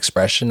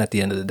self-expression at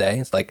the end of the day.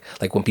 It's like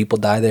when people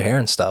dye their hair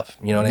and stuff,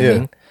 you know what I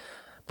mean?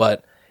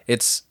 But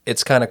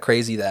it's kind of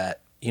crazy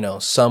that,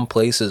 some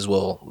places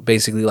will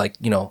basically like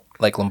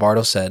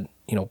Lombardo said,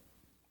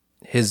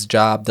 his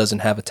job doesn't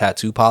have a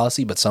tattoo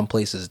policy, but some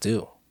places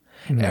do.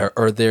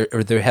 Or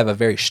they have a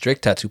very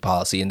strict tattoo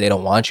policy and they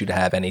don't want you to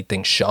have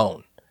anything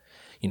shown,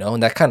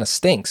 and that kind of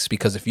stinks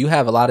because if you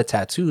have a lot of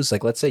tattoos,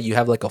 like let's say you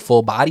have like a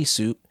full body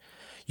suit,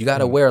 you got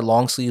to wear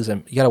long sleeves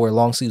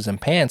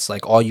and pants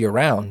like all year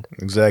round.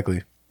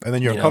 Exactly. And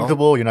then you're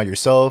uncomfortable. You're not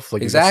yourself.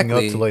 Like Exactly.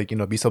 you're dressing up to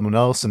like be someone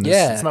else, and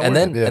it's not and worth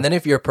then it. Yeah. and then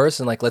if you're a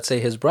person like, let's say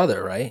his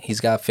brother, right?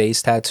 He's got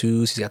face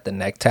tattoos. He's got the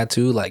neck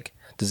tattoo. Like,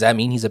 does that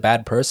mean he's a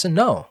bad person?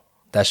 No,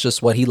 that's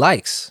just what he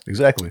likes.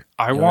 Exactly.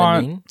 I know what want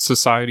I mean?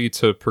 society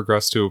to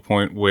progress to a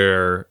point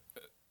where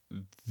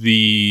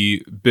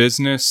the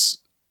business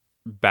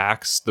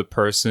backs the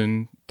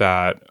person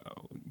that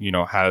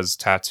has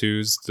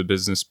tattoos. The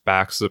business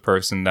backs the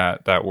person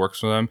that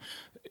works with them,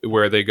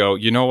 where they go,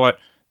 you know what,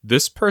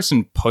 this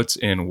person puts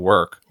in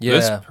work.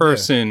 This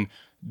person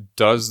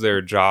does their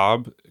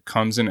job,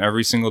 comes in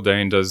every single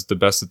day and does the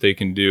best that they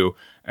can do.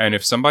 And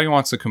if somebody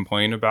wants to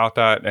complain about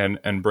that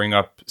and bring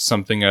up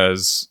something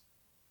as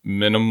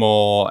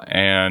minimal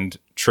and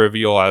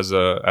trivial as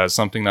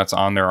something that's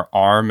on their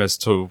arm as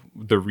to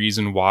the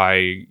reason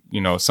why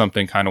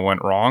something kind of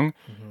went wrong,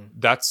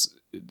 that's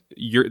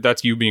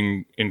you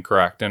being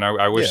incorrect. And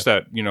I wish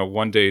that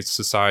one day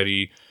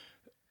society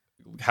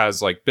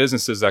has like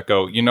businesses that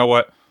go, you know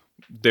what,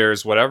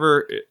 there's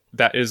whatever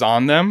that is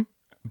on them,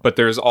 but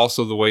there's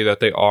also the way that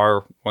they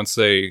are once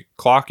they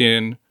clock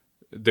in.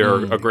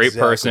 They're a great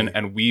person,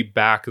 and we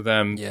back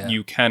them. Yeah.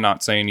 You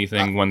cannot say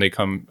anything when they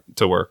come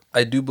to work.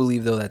 I do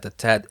believe though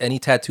that any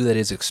tattoo that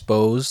is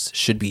exposed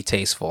should be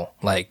tasteful.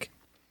 Like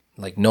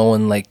no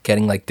one like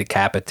getting like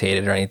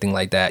decapitated or anything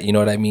like that. You know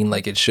what I mean?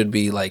 Like it should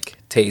be like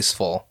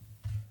tasteful.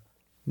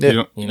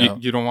 Yeah.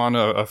 You don't want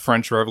a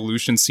French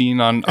Revolution scene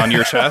on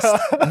your chest?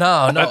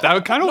 No. That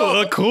would kind of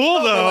look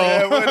cool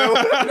though. Like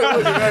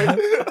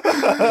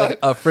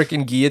a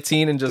freaking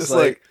guillotine and just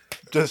like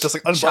just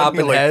like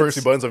chopping unbuttoning like heads.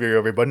 first buttons of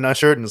your button-down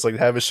shirt and just like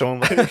have it shown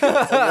like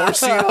a war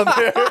scene on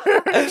there.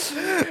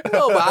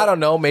 no, but I don't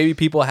know. Maybe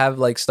people have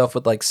like stuff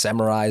with like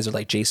samurais or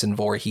like Jason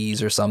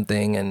Voorhees or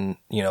something, and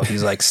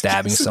he's like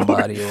stabbing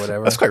somebody or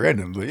whatever. That's quite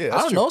random, but yeah, I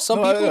don't know. Some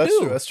people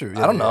do. That's true.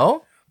 I don't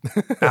know.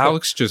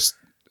 Alex just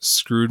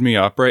screwed me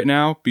up right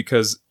now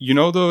because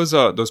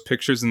those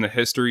pictures in the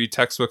history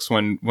textbooks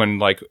when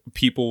like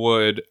people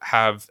would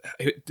have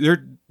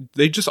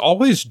they just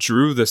always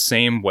drew the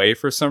same way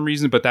for some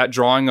reason, but that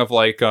drawing of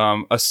like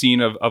a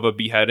scene of a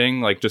beheading,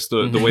 like just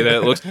the way that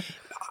it looks,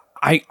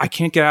 I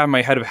can't get out of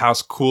my head of how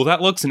cool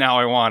that looks, and now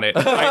I want it.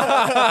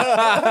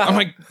 I'm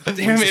like, damn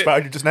it,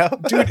 inspired you just now,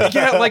 dude.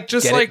 Yeah, like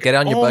just get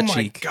on your butt my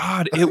cheek.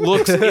 God, it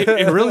looks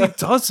it really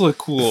does look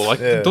cool. Like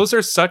those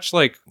are such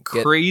like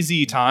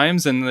crazy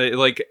times, and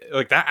like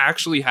that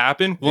actually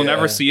happened. We'll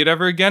never see it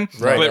ever again.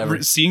 Right. But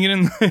Never. seeing it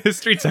in the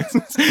history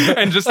textbooks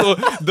and just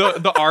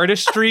the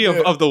artistry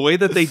of the way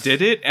that they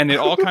did it, and it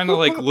all kind of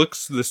like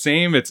looks the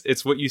same.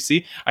 It's what you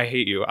see. I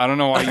hate you. I don't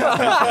know why you think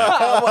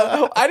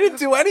that. I didn't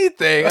do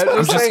anything.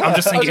 I'm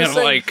just thinking of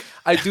like,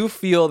 I do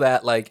feel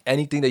that like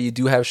anything that you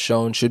do have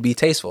shown should be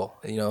tasteful.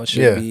 It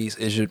should be.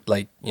 It should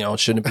like it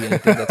shouldn't be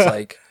anything that's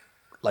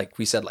like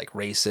we said, like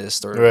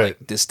racist or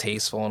like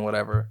distasteful and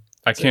whatever.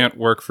 I can't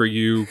work for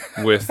you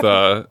with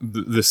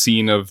the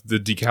scene of the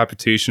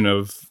decapitation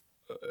of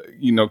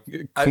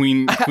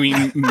Queen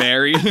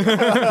Mary.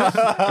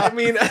 I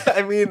mean,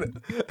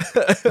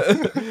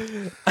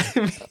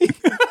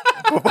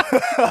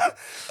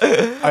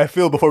 I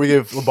feel before we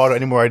give Lombardo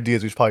any more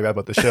ideas, we should probably wrap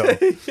up the show.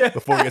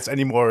 Before he gets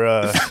any more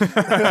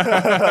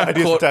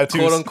ideas for tattoos.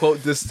 quote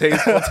unquote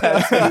distasteful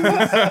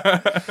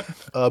tattoos.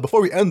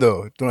 Before we end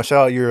though, do you want to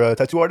shout out your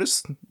tattoo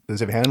artist?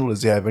 Does he have a handle?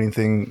 Does he have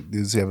anything?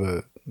 Does he have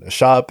a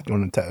shop? Do you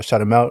want to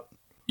shout him out?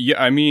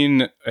 Yeah, I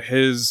mean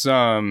his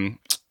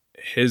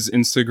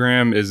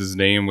Instagram is his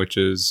name, which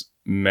is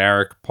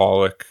Marek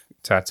Pollock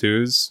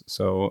Tattoos.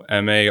 So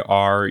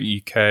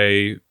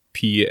MarekPawlik,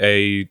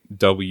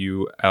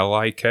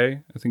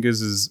 I think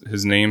is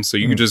his name. So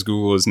you can just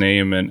Google his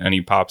name and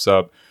he pops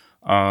up.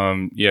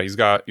 He's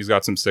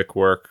got some sick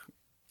work.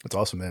 That's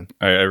awesome, man.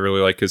 I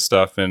really like his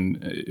stuff, and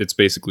it's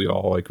basically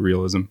all like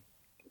realism.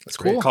 That's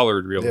cool.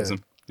 Colored realism.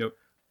 Yeah. Yep.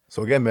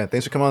 So again, man,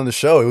 thanks for coming on the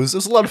show. It was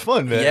a lot of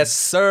fun, man. Yes,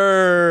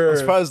 sir. I'm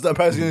surprised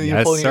you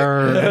didn't pull any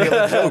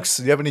other jokes.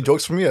 Do you have any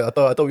jokes for me? I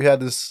thought we had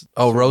this.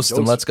 Oh, roast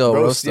him. Let's go.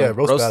 Roast him. Yeah,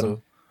 roast battle.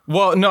 him.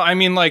 Well, no, I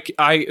mean, like,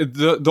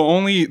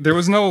 there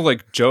was no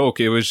like joke.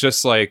 It was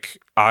just like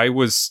I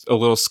was a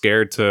little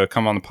scared to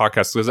come on the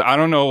podcast because I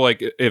don't know,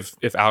 like, if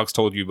Alex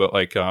told you, but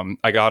like,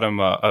 I got him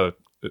a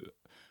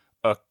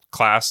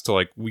class to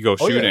like we go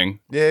shooting.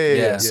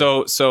 Yeah.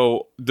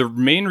 So the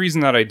main reason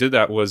that I did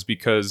that was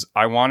because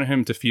I wanted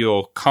him to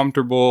feel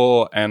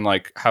comfortable and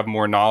like have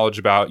more knowledge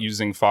about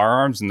using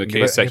firearms in the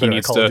case that he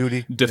needs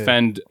to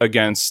defend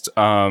against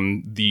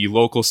the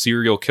local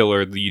serial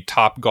killer, the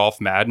Top Golf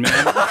Madman.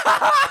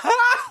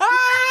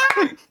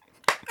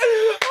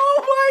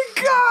 Oh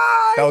my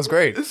god! That was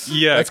great.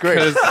 Yeah, that's great.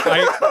 Because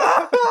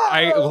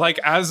I like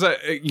as a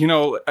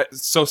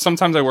so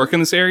sometimes I work in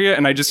this area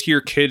and I just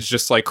hear kids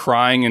just like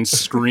crying and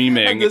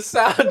screaming. And the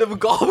sound of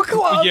golf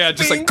clubs. Yeah,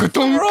 just like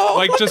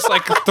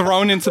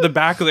thrown into the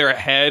back of their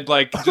head,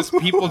 like just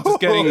people just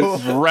getting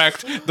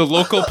wrecked. The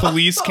local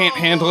police can't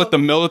handle it. The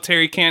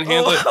military can't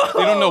handle it.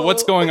 They don't know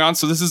what's going on.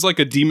 So this is like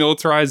a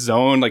demilitarized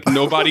zone. Like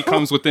nobody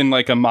comes within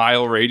like a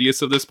mile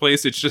radius of this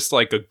place. It's just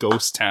like a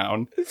ghost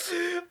town.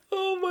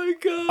 Oh my my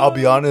god! I'll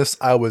be honest,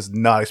 I was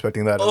not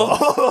expecting that at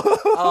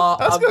all.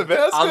 That's good, man.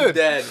 That's I'm good.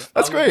 dead.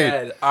 That's I'm great.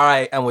 Dead. All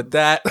right, and with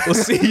that, we'll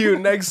see you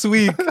next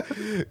week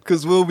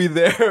because we'll be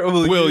there.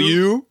 Will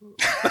you?